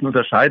 glaube ich, so ein bisschen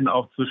unterscheiden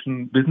auch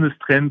zwischen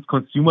Business-Trends,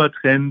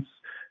 Consumer-Trends,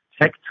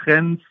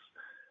 Tech-Trends.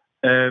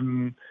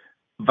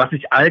 Was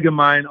ich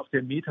allgemein auf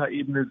der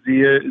Meta-Ebene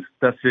sehe, ist,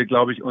 dass wir,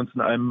 glaube ich, uns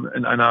in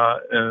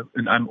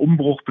einem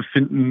Umbruch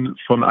befinden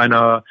von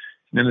einer,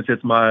 ich nenne es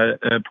jetzt mal,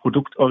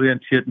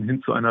 produktorientierten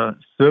hin zu einer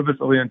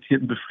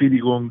serviceorientierten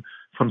Befriedigung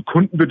von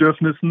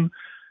Kundenbedürfnissen,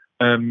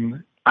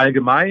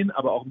 allgemein,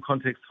 aber auch im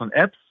Kontext von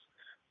Apps.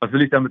 Was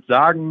will ich damit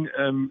sagen?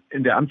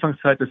 In der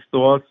Anfangszeit des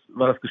Stores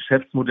war das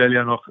Geschäftsmodell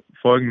ja noch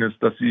folgendes,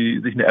 dass Sie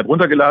sich eine App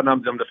runtergeladen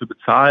haben, Sie haben dafür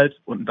bezahlt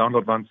und ein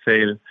Download war ein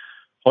Sale.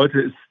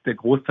 Heute ist der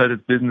Großteil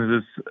des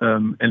Businesses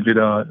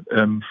entweder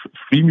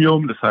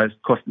Freemium, das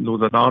heißt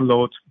kostenloser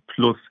Download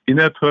plus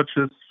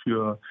In-App-Purchase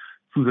für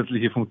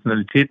zusätzliche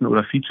Funktionalitäten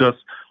oder Features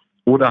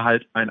oder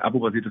halt ein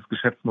abo-basiertes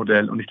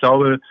Geschäftsmodell. Und ich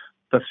glaube,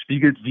 das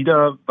spiegelt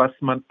wider, was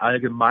man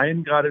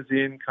allgemein gerade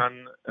sehen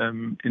kann.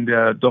 In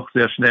der doch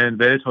sehr schnellen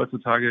Welt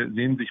heutzutage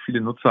sehen sich viele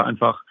Nutzer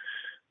einfach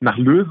nach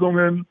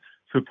Lösungen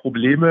für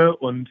Probleme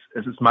und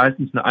es ist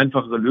meistens eine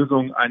einfachere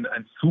Lösung,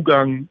 einen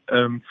Zugang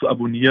zu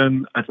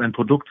abonnieren, als ein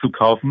Produkt zu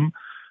kaufen.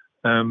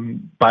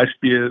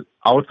 Beispiel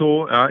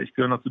Auto, ja, ich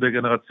gehöre noch zu der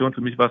Generation,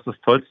 für mich war es das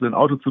Tollste, ein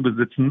Auto zu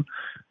besitzen,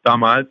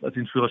 damals, als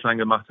ich den Führerschein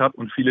gemacht habe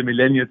und viele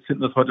Millennials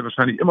finden das heute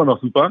wahrscheinlich immer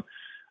noch super.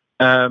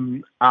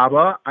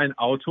 Aber ein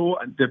Auto,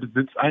 der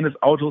Besitz eines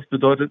Autos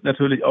bedeutet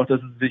natürlich auch, dass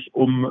sie sich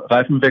um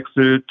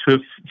Reifenwechsel,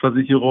 TÜV,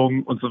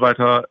 Versicherung und so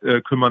weiter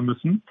kümmern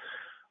müssen.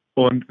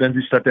 Und wenn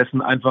Sie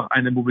stattdessen einfach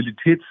eine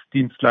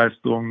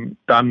Mobilitätsdienstleistung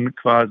dann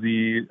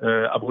quasi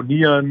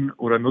abonnieren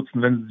oder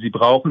nutzen, wenn Sie sie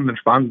brauchen, dann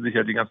sparen Sie sich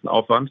ja den ganzen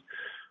Aufwand.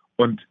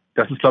 Und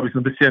das ist, glaube ich, so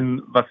ein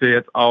bisschen, was wir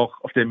jetzt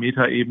auch auf der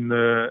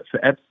Meta-Ebene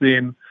für Apps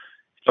sehen.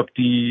 Ich glaube,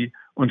 die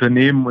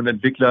Unternehmen und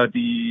Entwickler,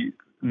 die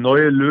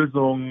neue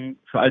Lösungen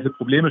für alte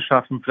Probleme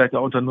schaffen, vielleicht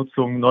auch unter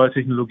Nutzung neuer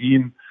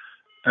Technologien,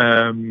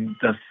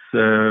 das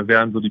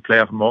werden so die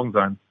Player von morgen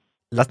sein.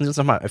 Lassen Sie uns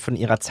nochmal von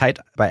Ihrer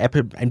Zeit bei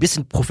Apple ein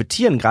bisschen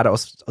profitieren, gerade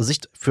aus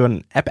Sicht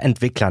von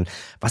App-Entwicklern.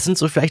 Was sind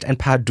so vielleicht ein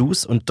paar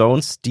Do's und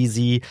Don'ts, die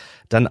Sie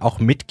dann auch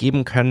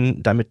mitgeben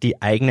können, damit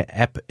die eigene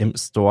App im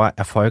Store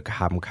Erfolg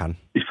haben kann?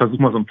 Ich versuche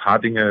mal so ein paar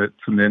Dinge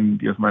zu nennen,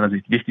 die aus meiner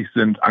Sicht wichtig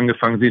sind.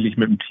 Angefangen sicherlich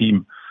mit dem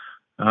Team.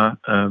 Ja,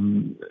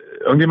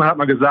 irgendjemand hat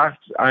mal gesagt,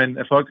 ein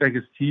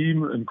erfolgreiches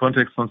Team im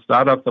Kontext von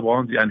Startups, da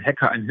brauchen Sie einen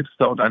Hacker, einen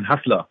Hipster und einen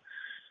Hustler.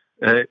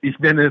 Ich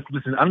nenne es ein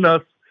bisschen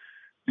anders.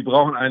 Sie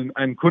brauchen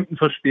einen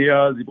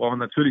Kundenversteher, Sie brauchen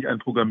natürlich einen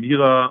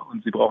Programmierer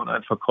und Sie brauchen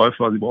einen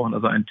Verkäufer. Sie brauchen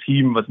also ein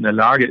Team, was in der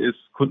Lage ist,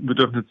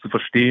 Kundenbedürfnisse zu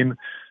verstehen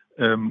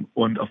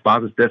und auf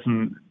Basis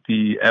dessen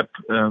die App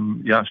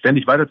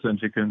ständig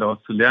weiterzuentwickeln, daraus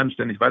zu lernen,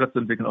 ständig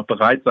weiterzuentwickeln, auch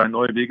bereit sein,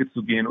 neue Wege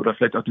zu gehen oder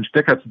vielleicht auch den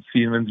Stecker zu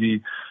ziehen, wenn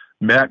Sie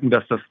merken,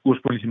 dass das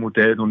ursprüngliche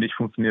Modell so nicht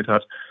funktioniert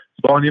hat.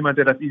 Sie brauchen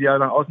jemanden, der das ideal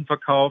nach außen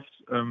verkauft.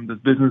 Das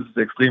Business ist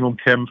extrem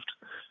umkämpft.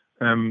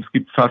 Es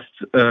gibt fast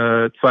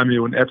 2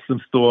 Millionen Apps im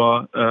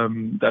Store.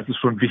 Da ist es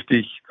schon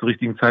wichtig, zur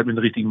richtigen Zeit mit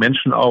den richtigen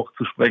Menschen auch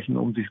zu sprechen,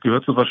 um sich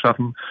Gehör zu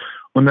verschaffen.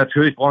 Und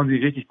natürlich brauchen Sie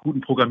richtig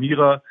guten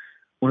Programmierer.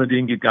 Ohne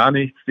den geht gar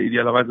nichts, der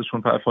idealerweise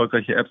schon ein paar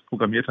erfolgreiche Apps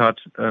programmiert hat,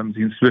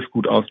 sich in Swift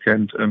gut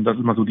auskennt. Das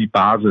ist mal so die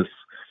Basis.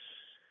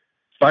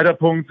 Zweiter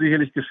Punkt,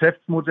 sicherlich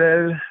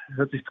Geschäftsmodell.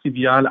 Hört sich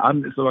trivial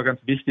an, ist aber ganz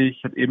wichtig.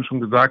 Ich habe eben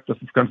schon gesagt, dass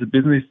das ganze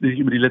Business sich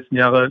über die letzten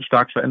Jahre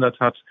stark verändert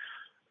hat.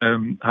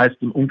 Heißt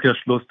im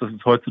Umkehrschluss, dass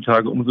es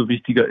heutzutage umso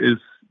wichtiger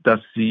ist, dass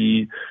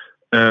Sie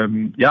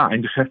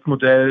ein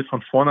Geschäftsmodell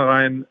von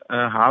vornherein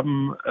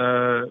haben,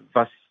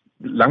 was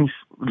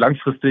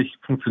langfristig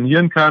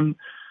funktionieren kann.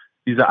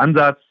 Dieser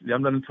Ansatz, wir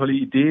haben da eine tolle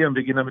Idee und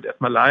wir gehen damit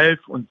erstmal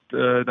live und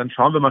dann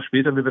schauen wir mal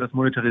später, wie wir das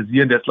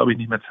monetarisieren. Der ist, glaube ich,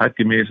 nicht mehr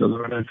zeitgemäß. Also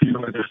meine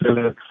Empfehlung an der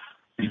Stelle,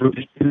 sich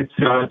wirklich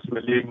initial zu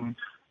überlegen,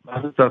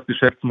 was ist das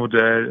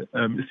Geschäftsmodell,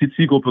 ist die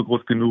Zielgruppe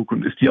groß genug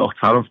und ist die auch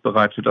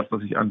zahlungsbereit für das,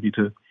 was ich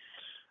anbiete.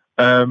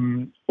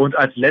 Und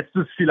als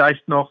letztes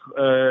vielleicht noch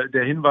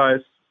der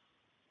Hinweis,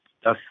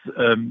 dass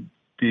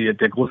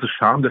der große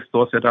Charme des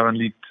Stores ja daran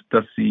liegt,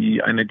 dass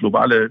sie eine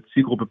globale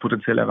Zielgruppe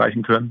potenziell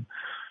erreichen können.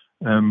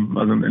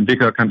 Also ein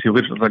Entwickler kann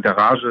theoretisch aus der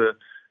Garage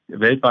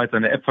weltweit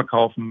seine App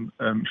verkaufen.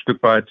 Ein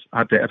Stück weit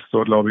hat der App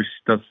Store, glaube ich,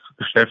 das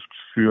Geschäft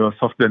für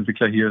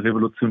Softwareentwickler hier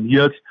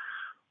revolutioniert.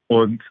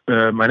 Und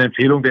meine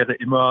Empfehlung wäre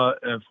immer,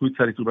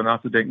 frühzeitig darüber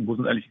nachzudenken, wo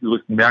sind eigentlich die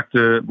größten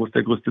Märkte, wo ist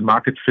der größte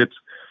Market Fit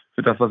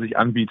für das, was ich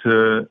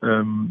anbiete.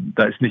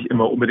 Da ist nicht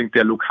immer unbedingt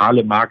der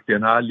lokale Markt der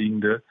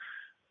naheliegende.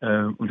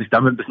 Und sich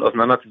damit ein bisschen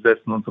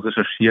auseinanderzusetzen und zu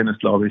recherchieren, ist,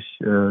 glaube ich,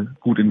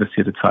 gut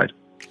investierte Zeit.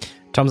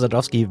 Tom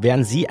Sadowski,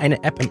 wären Sie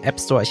eine App im App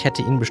Store? Ich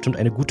hätte Ihnen bestimmt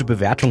eine gute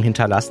Bewertung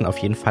hinterlassen. Auf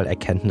jeden Fall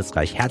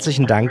erkenntnisreich.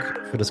 Herzlichen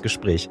Dank für das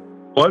Gespräch.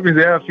 Freut mich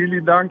sehr. Vielen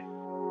lieben Dank.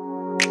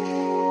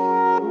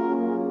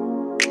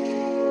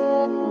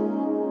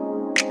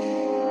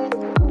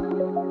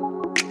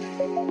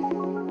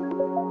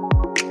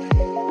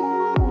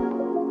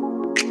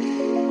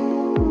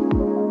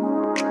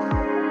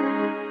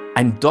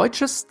 Ein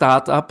deutsches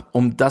Startup,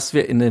 um das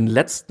wir in den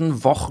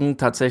letzten Wochen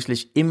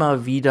tatsächlich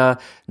immer wieder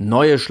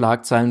neue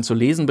Schlagzeilen zu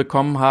lesen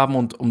bekommen haben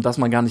und um das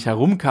man gar nicht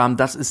herumkam,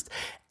 das ist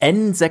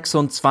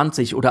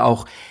N26 oder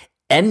auch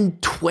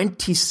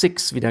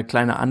N26, wie der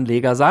kleine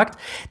Anleger sagt.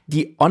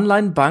 Die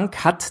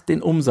Online-Bank hat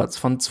den Umsatz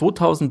von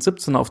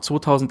 2017 auf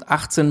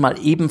 2018 mal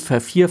eben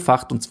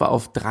vervierfacht und zwar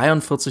auf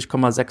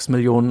 43,6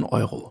 Millionen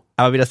Euro.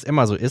 Aber wie das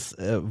immer so ist,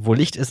 wo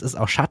Licht ist, ist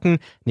auch Schatten.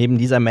 Neben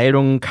dieser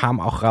Meldung kam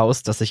auch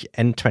raus, dass sich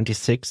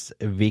N26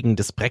 wegen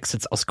des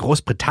Brexits aus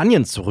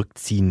Großbritannien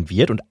zurückziehen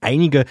wird und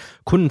einige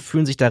Kunden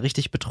fühlen sich da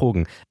richtig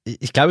betrogen.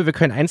 Ich glaube, wir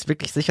können eins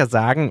wirklich sicher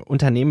sagen,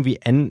 Unternehmen wie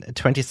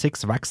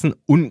N26 wachsen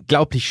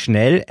unglaublich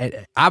schnell,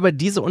 aber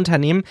diese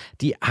Unternehmen,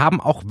 die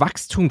haben auch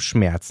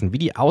Wachstumsschmerzen. Wie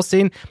die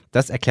aussehen,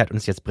 das erklärt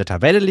uns jetzt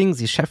Britta Weddeling.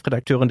 Sie ist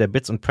Chefredakteurin der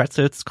Bits &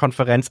 Pretzels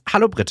Konferenz.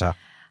 Hallo Britta.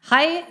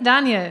 Hi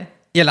Daniel.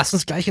 Ja, lass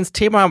uns gleich ins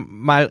Thema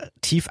mal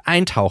tief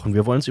eintauchen.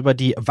 Wir wollen uns über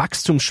die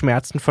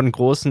Wachstumsschmerzen von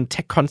großen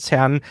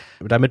Tech-Konzernen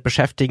damit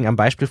beschäftigen, am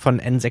Beispiel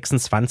von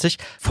N26.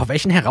 Vor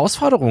welchen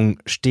Herausforderungen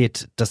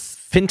steht das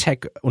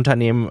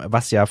Fintech-Unternehmen,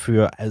 was ja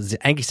für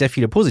eigentlich sehr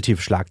viele positive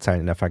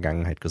Schlagzeilen in der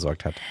Vergangenheit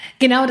gesorgt hat?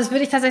 Genau, das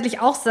würde ich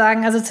tatsächlich auch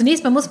sagen. Also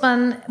zunächst mal muss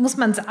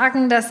man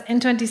sagen, dass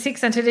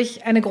N26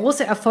 natürlich eine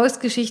große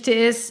Erfolgsgeschichte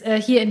ist,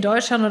 hier in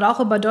Deutschland oder auch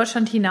über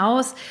Deutschland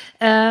hinaus.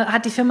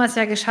 Hat die Firma es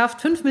ja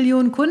geschafft, 5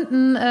 Millionen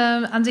Kunden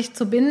an sich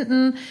zu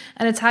binden,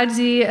 eine Zahl, die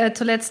sie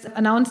zuletzt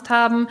announced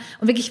haben,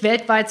 und wirklich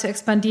weltweit zu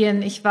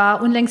expandieren. Ich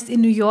war unlängst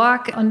in New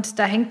York und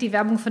da hängt die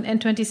Werbung von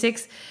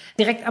N26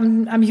 direkt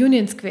am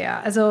Union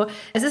Square. Also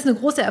es ist eine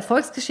große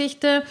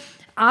Erfolgsgeschichte.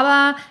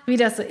 Aber wie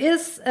das so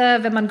ist,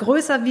 wenn man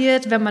größer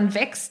wird, wenn man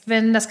wächst,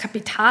 wenn das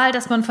Kapital,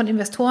 das man von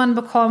Investoren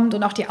bekommt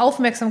und auch die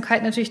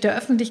Aufmerksamkeit natürlich der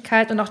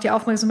Öffentlichkeit und auch die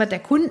Aufmerksamkeit der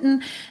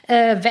Kunden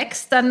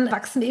wächst, dann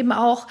wachsen eben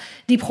auch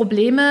die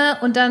Probleme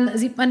und dann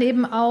sieht man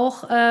eben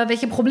auch,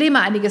 welche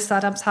Probleme einige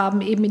Startups haben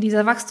eben in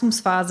dieser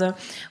Wachstumsphase.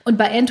 Und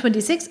bei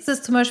N26 ist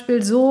es zum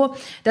Beispiel so,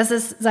 dass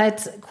es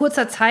seit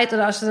kurzer Zeit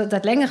oder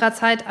seit längerer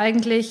Zeit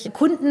eigentlich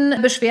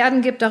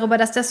Kundenbeschwerden gibt darüber,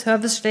 dass der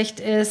Service schlecht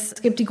ist.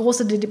 Es gibt die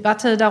große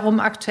Debatte darum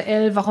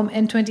aktuell, warum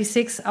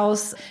N26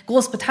 aus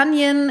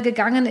Großbritannien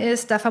gegangen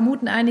ist. Da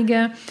vermuten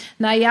einige,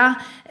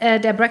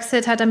 der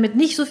Brexit hat damit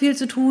nicht so viel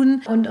zu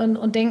tun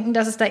und denken,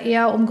 dass es da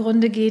eher um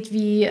Gründe geht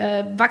wie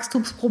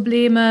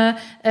Wachstumsprobleme,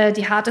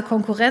 die harte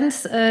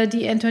Konkurrenz,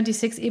 die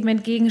N26 eben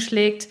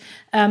entgegenschlägt.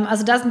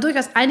 Also da sind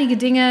durchaus einige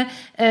Dinge,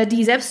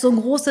 die selbst so ein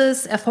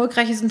großes,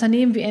 erfolgreiches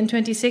Unternehmen wie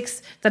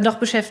N26 dann doch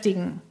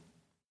beschäftigen.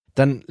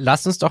 Dann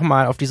lass uns doch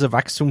mal auf diese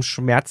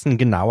Wachstumsschmerzen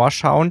genauer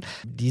schauen.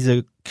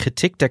 Diese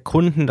Kritik der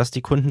Kunden, dass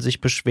die Kunden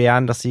sich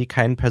beschweren, dass sie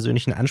keinen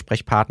persönlichen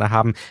Ansprechpartner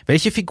haben.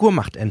 Welche Figur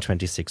macht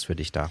N26 für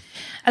dich da?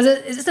 Also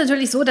es ist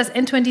natürlich so, dass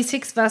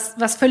N26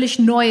 was völlig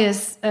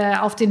Neues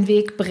auf den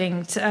Weg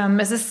bringt.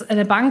 Es ist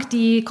eine Bank,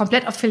 die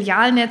komplett auf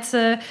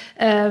Filialnetze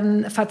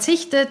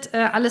verzichtet.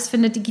 Alles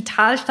findet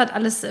digital statt,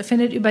 alles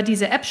findet über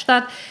diese App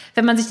statt.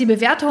 Wenn man sich die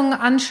Bewertungen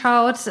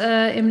anschaut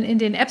in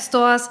den App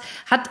Stores,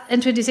 hat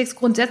N26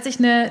 grundsätzlich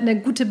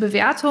eine gute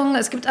Bewertung.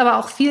 Es gibt aber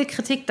auch viel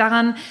Kritik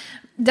daran,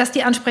 dass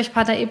die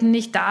Ansprechpartner eben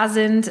nicht da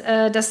sind,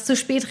 dass zu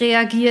spät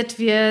reagiert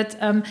wird,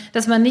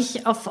 dass man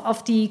nicht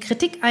auf die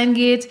Kritik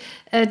eingeht,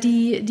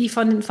 die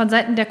von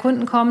Seiten der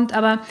Kunden kommt.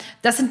 Aber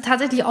das sind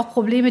tatsächlich auch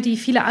Probleme, die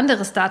viele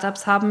andere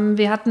Startups haben.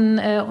 Wir hatten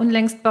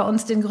unlängst bei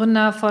uns den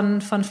Gründer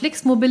von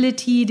Flix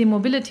Mobility, dem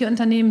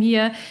Mobility-Unternehmen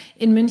hier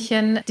in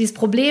München. Dieses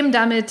Problem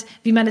damit,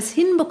 wie man es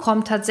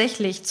hinbekommt,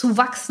 tatsächlich zu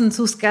wachsen,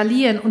 zu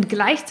skalieren und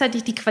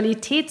gleichzeitig die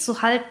Qualität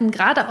zu halten,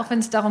 gerade auch wenn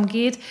es darum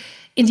geht,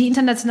 in die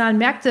internationalen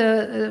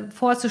Märkte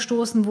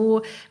vorzustoßen,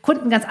 wo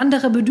Kunden ganz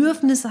andere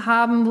Bedürfnisse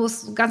haben, wo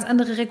es ganz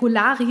andere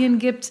Regularien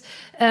gibt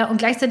und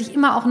gleichzeitig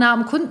immer auch nah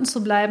am Kunden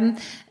zu bleiben.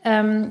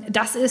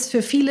 Das ist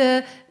für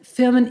viele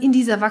Firmen in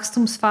dieser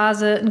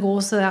Wachstumsphase eine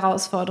große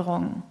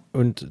Herausforderung.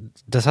 Und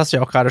das hast du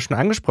ja auch gerade schon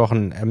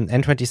angesprochen.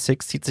 N26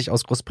 zieht sich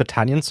aus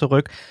Großbritannien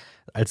zurück.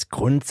 Als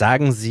Grund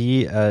sagen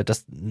sie,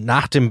 dass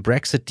nach dem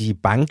Brexit die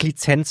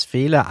Banklizenz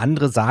fehle.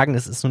 Andere sagen,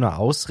 es ist nur eine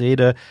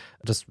Ausrede.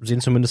 Das sehen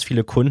zumindest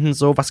viele Kunden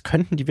so. Was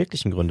könnten die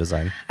wirklichen Gründe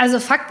sein? Also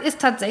Fakt ist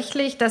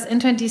tatsächlich, dass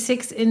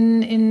N26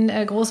 in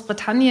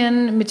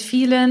Großbritannien mit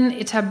vielen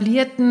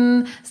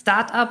etablierten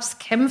Startups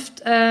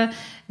kämpft,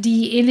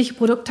 die ähnliche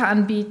Produkte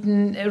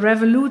anbieten.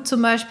 Revolut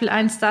zum Beispiel,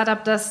 ein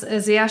Startup, das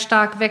sehr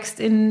stark wächst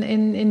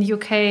in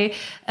UK.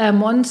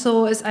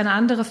 Monzo ist eine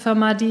andere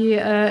Firma, die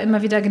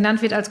immer wieder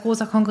genannt wird als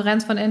großer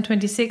Konkurrenz von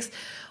N26.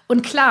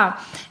 Und klar,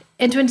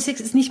 N26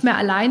 ist nicht mehr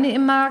alleine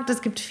im Markt.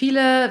 Es gibt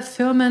viele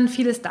Firmen,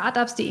 viele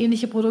Startups, die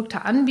ähnliche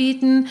Produkte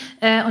anbieten.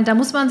 Und da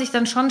muss man sich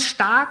dann schon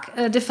stark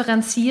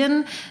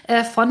differenzieren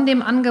von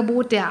dem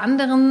Angebot der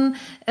anderen,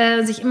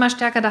 sich immer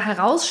stärker da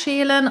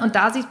herausschälen. Und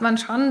da sieht man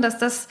schon, dass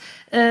das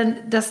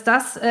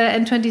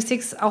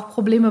N26 auch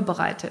Probleme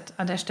bereitet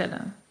an der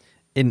Stelle.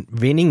 In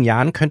wenigen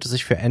Jahren könnte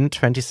sich für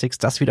N26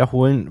 das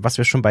wiederholen, was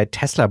wir schon bei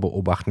Tesla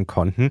beobachten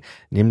konnten,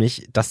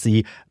 nämlich, dass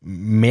sie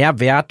mehr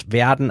wert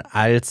werden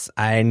als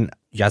ein,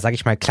 ja, sag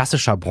ich mal,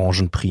 klassischer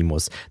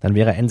Branchenprimus. Dann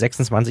wäre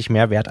N26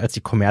 mehr wert als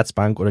die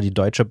Commerzbank oder die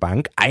Deutsche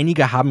Bank.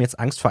 Einige haben jetzt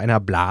Angst vor einer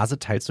Blase.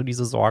 Teilst du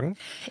diese Sorgen?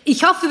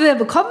 Ich hoffe, wir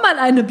bekommen mal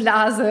eine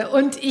Blase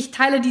und ich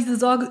teile diese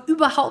Sorge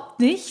überhaupt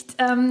nicht.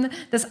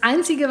 Das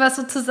Einzige, was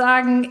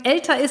sozusagen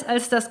älter ist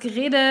als das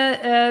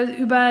Gerede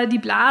über die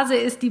Blase,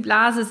 ist die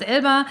Blase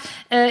selber.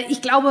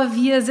 Ich glaube,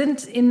 wir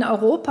sind in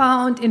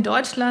Europa und in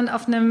Deutschland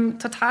auf einem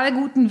total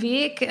guten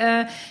Weg.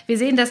 Wir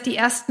sehen, dass die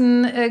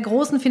ersten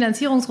großen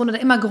Finanzierungsrunden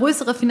oder immer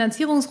größere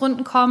Finanzierungsrunden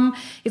kommen.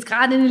 Jetzt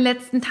gerade in den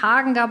letzten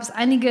Tagen gab es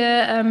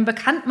einige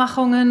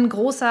Bekanntmachungen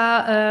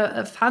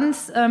großer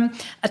Funds.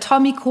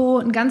 Atomico,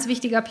 ein ganz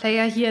wichtiger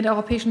Player hier in der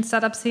europäischen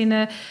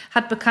Startup-Szene,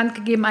 hat bekannt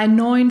gegeben, einen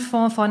neuen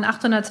Fonds von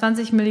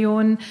 820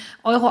 Millionen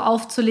Euro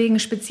aufzulegen,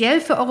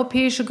 speziell für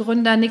europäische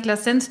Gründer.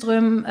 Niklas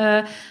Sennström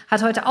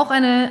hat heute auch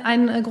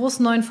einen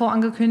großen neuen Fonds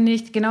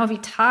angekündigt, genau wie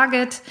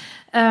Target.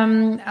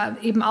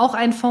 Eben auch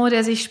ein Fonds,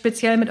 der sich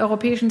speziell mit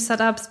europäischen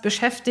Startups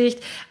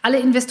beschäftigt. Alle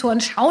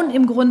Investoren schauen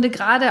im Grunde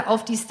gerade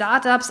auf die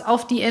Startups,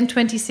 auf die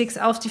N26,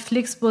 auf die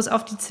Flixbus,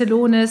 auf die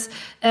Celonis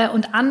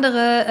und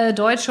andere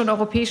deutsche und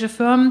europäische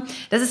Firmen.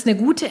 Das ist eine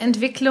gute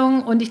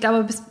Entwicklung und ich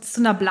glaube, bis es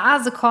zu einer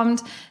Blase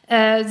kommt,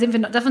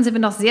 davon sind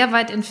wir noch sehr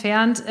weit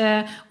entfernt.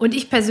 Und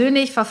ich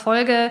persönlich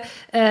verfolge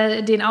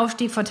den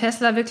Aufstieg von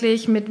Tesla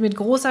wirklich mit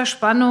großer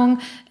Spannung.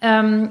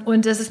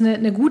 Und das ist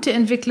eine gute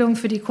Entwicklung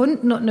für die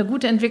Kunden und eine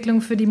gute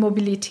Entwicklung für die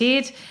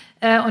Mobilität.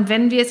 Und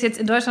wenn wir es jetzt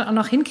in Deutschland auch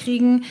noch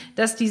hinkriegen,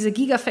 dass diese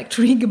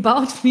Gigafactory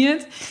gebaut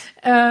wird,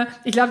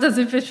 ich glaube, da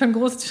sind wir schon einen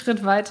großen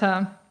Schritt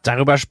weiter.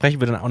 Darüber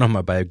sprechen wir dann auch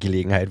nochmal bei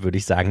Gelegenheit, würde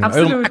ich sagen.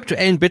 Absolut. In eurem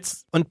aktuellen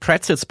Bits und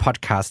Pretzels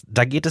Podcast,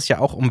 da geht es ja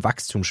auch um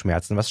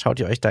Wachstumsschmerzen. Was schaut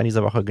ihr euch da in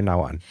dieser Woche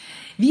genau an?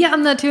 Wir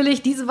haben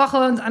natürlich diese Woche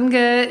uns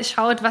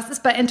angeschaut, was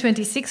ist bei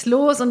N26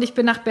 los, und ich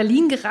bin nach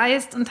Berlin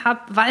gereist und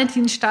habe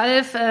Valentin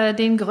Stalf,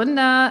 den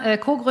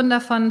Co-Gründer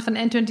von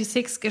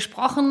N26,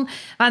 gesprochen.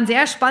 War ein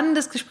sehr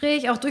spannendes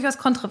Gespräch, auch durchaus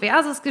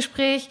kontroverses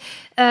Gespräch,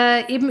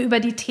 eben über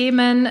die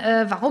Themen,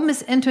 warum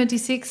ist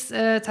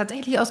N26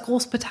 tatsächlich aus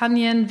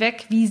Großbritannien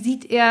weg, wie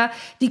sieht er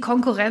die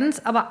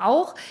Konkurrenz, aber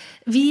auch,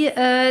 wie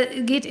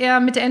geht er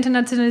mit der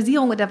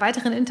Internationalisierung und der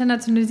weiteren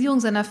Internationalisierung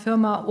seiner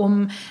Firma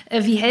um?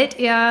 Wie hält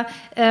er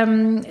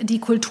die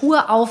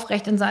Kultur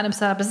aufrecht in seinem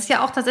Startup? Das ist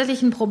ja auch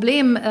tatsächlich ein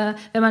Problem,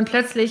 wenn man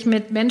plötzlich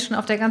mit Menschen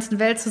auf der ganzen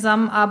Welt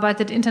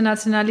zusammenarbeitet,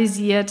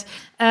 internationalisiert.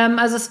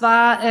 Also es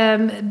war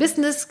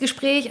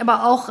Business-Gespräch,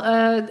 aber auch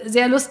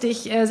sehr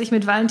lustig, sich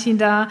mit Valentin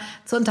da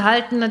zu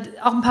unterhalten. Hat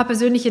auch ein paar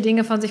persönliche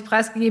Dinge von sich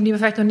preisgegeben, die man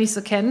vielleicht noch nicht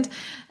so kennt.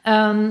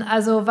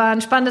 Also war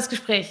ein spannendes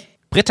Gespräch.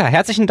 Britta,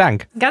 herzlichen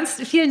Dank. Ganz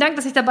vielen Dank,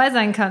 dass ich dabei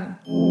sein kann.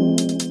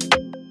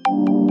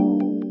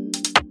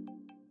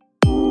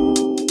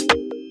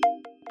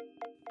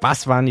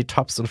 Was waren die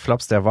Tops und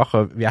Flops der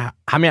Woche? Wir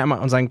haben ja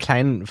immer unseren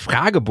kleinen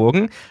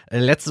Fragebogen.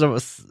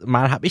 Letztes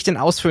Mal habe ich den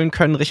ausfüllen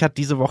können. Richard,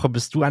 diese Woche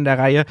bist du an der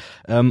Reihe.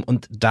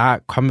 Und da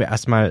kommen wir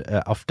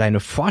erstmal auf deine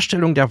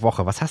Vorstellung der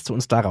Woche. Was hast du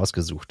uns da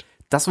rausgesucht?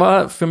 Das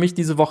war für mich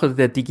diese Woche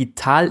der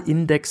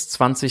Digitalindex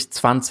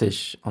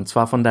 2020 und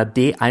zwar von der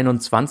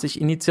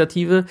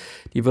D21-Initiative.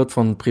 Die wird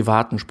von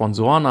privaten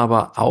Sponsoren,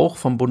 aber auch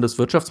vom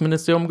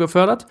Bundeswirtschaftsministerium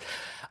gefördert.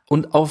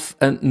 Und auf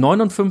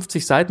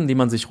 59 Seiten, die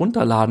man sich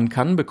runterladen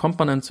kann, bekommt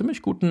man einen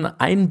ziemlich guten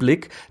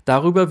Einblick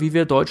darüber, wie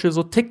wir Deutsche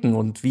so ticken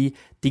und wie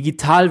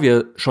digital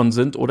wir schon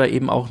sind oder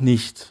eben auch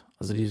nicht.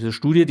 Also diese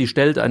Studie, die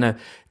stellt eine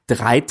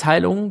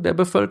Dreiteilung der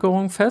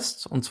Bevölkerung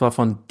fest, und zwar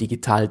von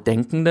digital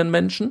denkenden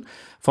Menschen,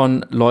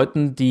 von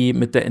Leuten, die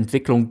mit der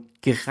Entwicklung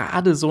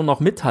gerade so noch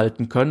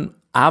mithalten können,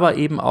 aber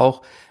eben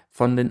auch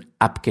von den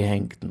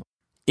Abgehängten.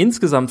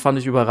 Insgesamt fand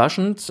ich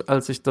überraschend,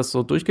 als ich das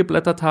so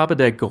durchgeblättert habe,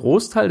 der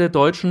Großteil der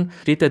Deutschen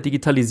steht der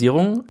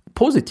Digitalisierung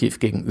positiv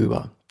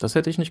gegenüber. Das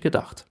hätte ich nicht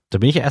gedacht. Da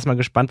bin ich ja erstmal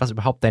gespannt, was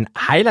überhaupt dein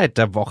Highlight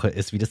der Woche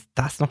ist, wie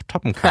das noch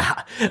toppen kann.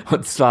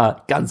 Und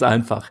zwar ganz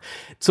einfach.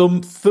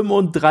 Zum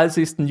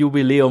 35.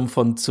 Jubiläum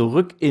von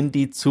Zurück in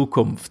die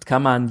Zukunft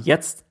kann man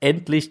jetzt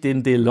endlich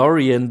den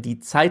DeLorean, die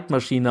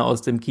Zeitmaschine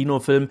aus dem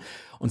Kinofilm,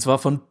 und zwar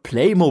von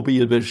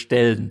Playmobil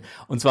bestellen.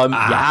 Und zwar,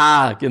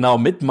 ja, genau,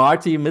 mit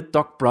Marty, mit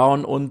Doc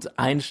Brown und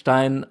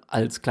Einstein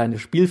als kleine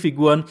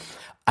Spielfiguren,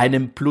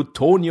 einem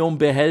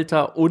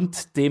Plutoniumbehälter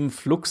und dem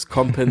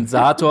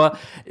Fluxkompensator.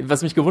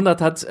 Was mich gewundert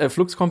hat,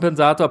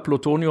 Fluxkompensator,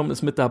 Plutonium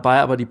ist mit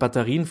dabei, aber die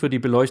Batterien für die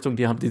Beleuchtung,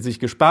 die haben die sich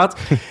gespart.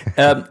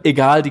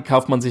 Egal, die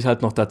kauft man sich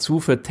halt noch dazu.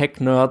 Für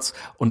Tech-Nerds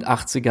und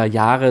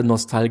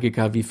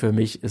 80er-Jahre-Nostalgiker wie für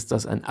mich ist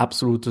das ein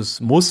absolutes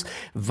Muss,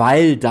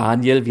 weil,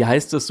 Daniel, wie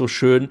heißt es so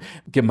schön,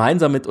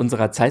 gemeinsam mit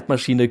unserer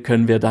Zeitmaschine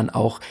können wir dann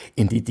auch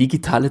in die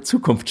digitale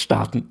Zukunft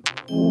starten.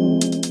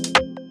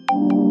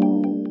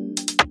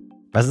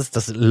 Was ist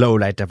das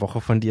Lowlight der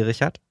Woche von dir,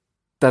 Richard?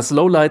 Das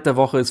Lowlight der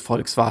Woche ist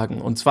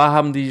Volkswagen. Und zwar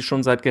haben die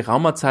schon seit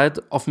geraumer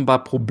Zeit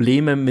offenbar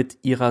Probleme mit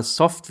ihrer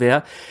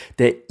Software.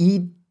 Der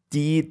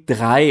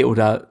ID3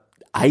 oder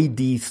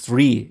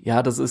ID3,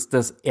 ja, das ist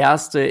das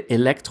erste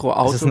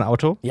Elektroauto. Ist das ein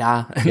Auto?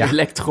 Ja, ein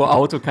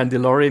Elektroauto, kein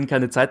DeLorean,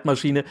 keine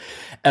Zeitmaschine,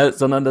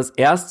 sondern das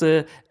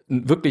erste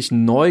wirklich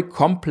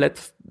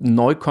komplett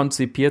neu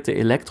konzipierte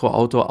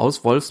Elektroauto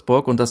aus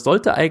Wolfsburg, und das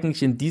sollte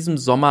eigentlich in diesem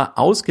Sommer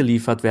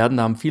ausgeliefert werden.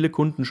 Da haben viele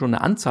Kunden schon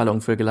eine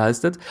Anzahlung für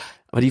geleistet.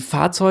 Aber die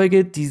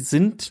Fahrzeuge, die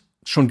sind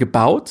schon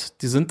gebaut,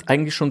 die sind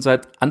eigentlich schon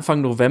seit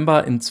Anfang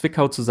November in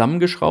Zwickau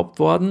zusammengeschraubt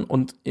worden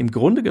und im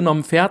Grunde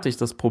genommen fertig.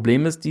 Das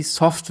Problem ist, die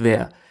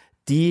Software,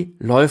 die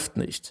läuft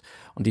nicht.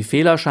 Und die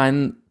Fehler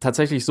scheinen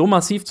tatsächlich so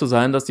massiv zu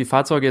sein, dass die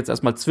Fahrzeuge jetzt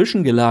erstmal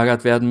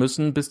zwischengelagert werden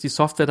müssen, bis die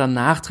Software dann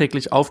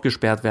nachträglich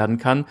aufgesperrt werden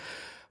kann.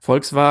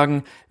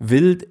 Volkswagen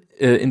will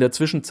in der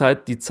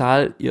Zwischenzeit die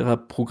Zahl ihrer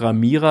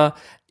Programmierer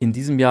in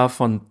diesem Jahr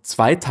von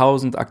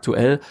 2000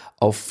 aktuell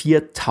auf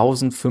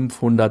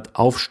 4500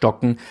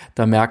 aufstocken.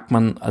 Da merkt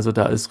man, also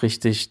da ist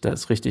richtig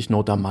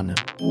Not am Manne.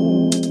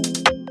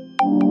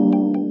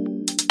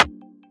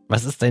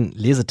 Was ist dein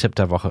Lesetipp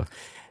der Woche?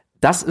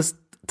 Das ist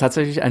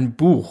tatsächlich ein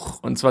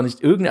Buch, und zwar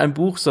nicht irgendein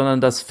Buch,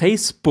 sondern das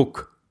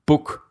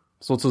Facebook-Book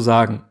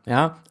sozusagen.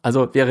 Ja,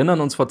 also wir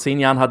erinnern uns, vor 10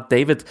 Jahren hat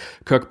David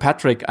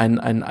Kirkpatrick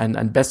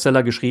ein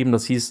Bestseller geschrieben,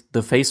 das hieß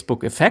The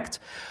Facebook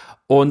Effect.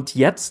 Und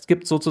jetzt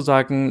gibt es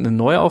sozusagen eine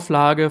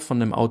Neuauflage von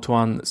dem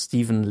Autoren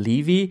Stephen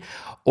Levy,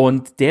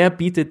 und der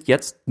bietet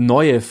jetzt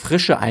neue,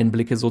 frische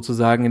Einblicke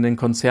sozusagen in den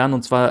Konzern,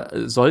 und zwar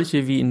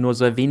solche, wie ihn nur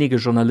sehr wenige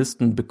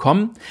Journalisten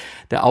bekommen.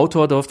 Der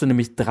Autor durfte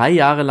nämlich 3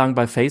 Jahre lang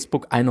bei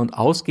Facebook ein- und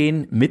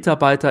ausgehen,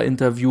 Mitarbeiter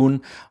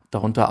interviewen,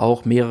 darunter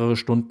auch mehrere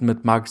Stunden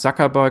mit Mark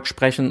Zuckerberg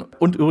sprechen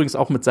und übrigens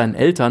auch mit seinen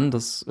Eltern,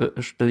 das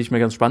stelle ich mir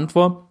ganz spannend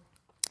vor.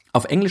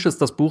 Auf Englisch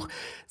ist das Buch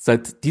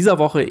seit dieser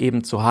Woche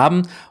eben zu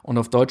haben und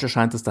auf Deutsch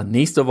erscheint es dann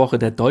nächste Woche.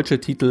 Der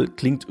deutsche Titel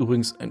klingt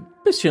übrigens ein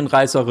bisschen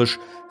reißerisch: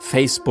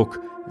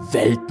 Facebook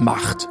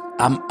Weltmacht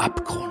am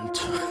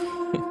Abgrund.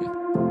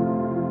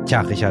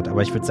 Tja, Richard,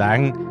 aber ich würde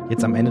sagen,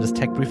 jetzt am Ende des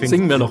Tech-Briefings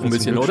singen wir noch ein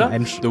bisschen, oder?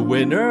 The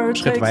winner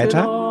Schritt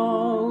weiter.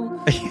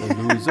 The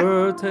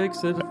loser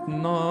takes it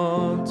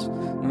not.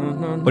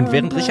 Und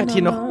während Richard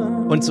hier noch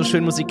uns so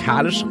schön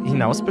musikalisch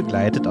hinaus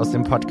begleitet aus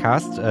dem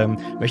Podcast,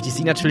 möchte ich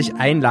Sie natürlich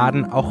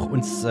einladen, auch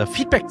uns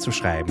Feedback zu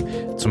schreiben.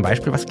 Zum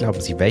Beispiel, was glauben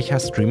Sie, welcher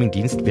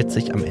Streamingdienst wird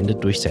sich am Ende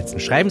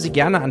durchsetzen? Schreiben Sie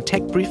gerne an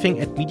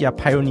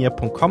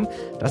techbriefing@mediapioneer.com.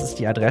 Das ist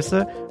die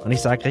Adresse. Und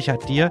ich sage,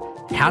 Richard, dir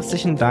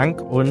herzlichen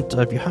Dank, und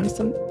wir hören uns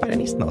dann bei der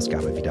nächsten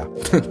Ausgabe wieder.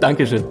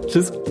 Dankeschön.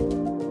 Tschüss.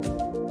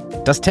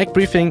 Das Tech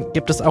Briefing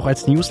gibt es auch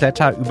als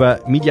Newsletter über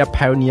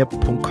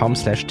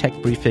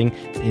mediapioneer.com/techbriefing.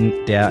 In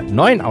der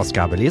neuen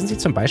Ausgabe lesen Sie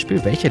zum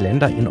Beispiel, welche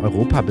Länder in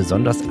Europa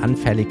besonders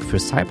anfällig für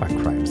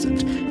Cybercrime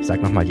sind. Ich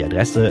sage nochmal die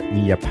Adresse: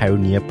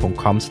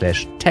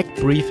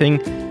 mediapioneer.com/techbriefing.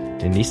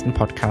 Den nächsten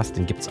Podcast,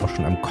 den gibt es auch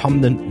schon am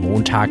kommenden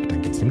Montag.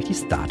 Dann gibt es nämlich die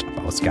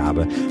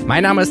Startup-Ausgabe.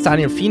 Mein Name ist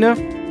Daniel Fiene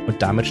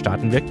und damit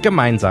starten wir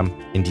gemeinsam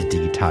in die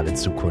digitale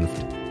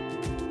Zukunft.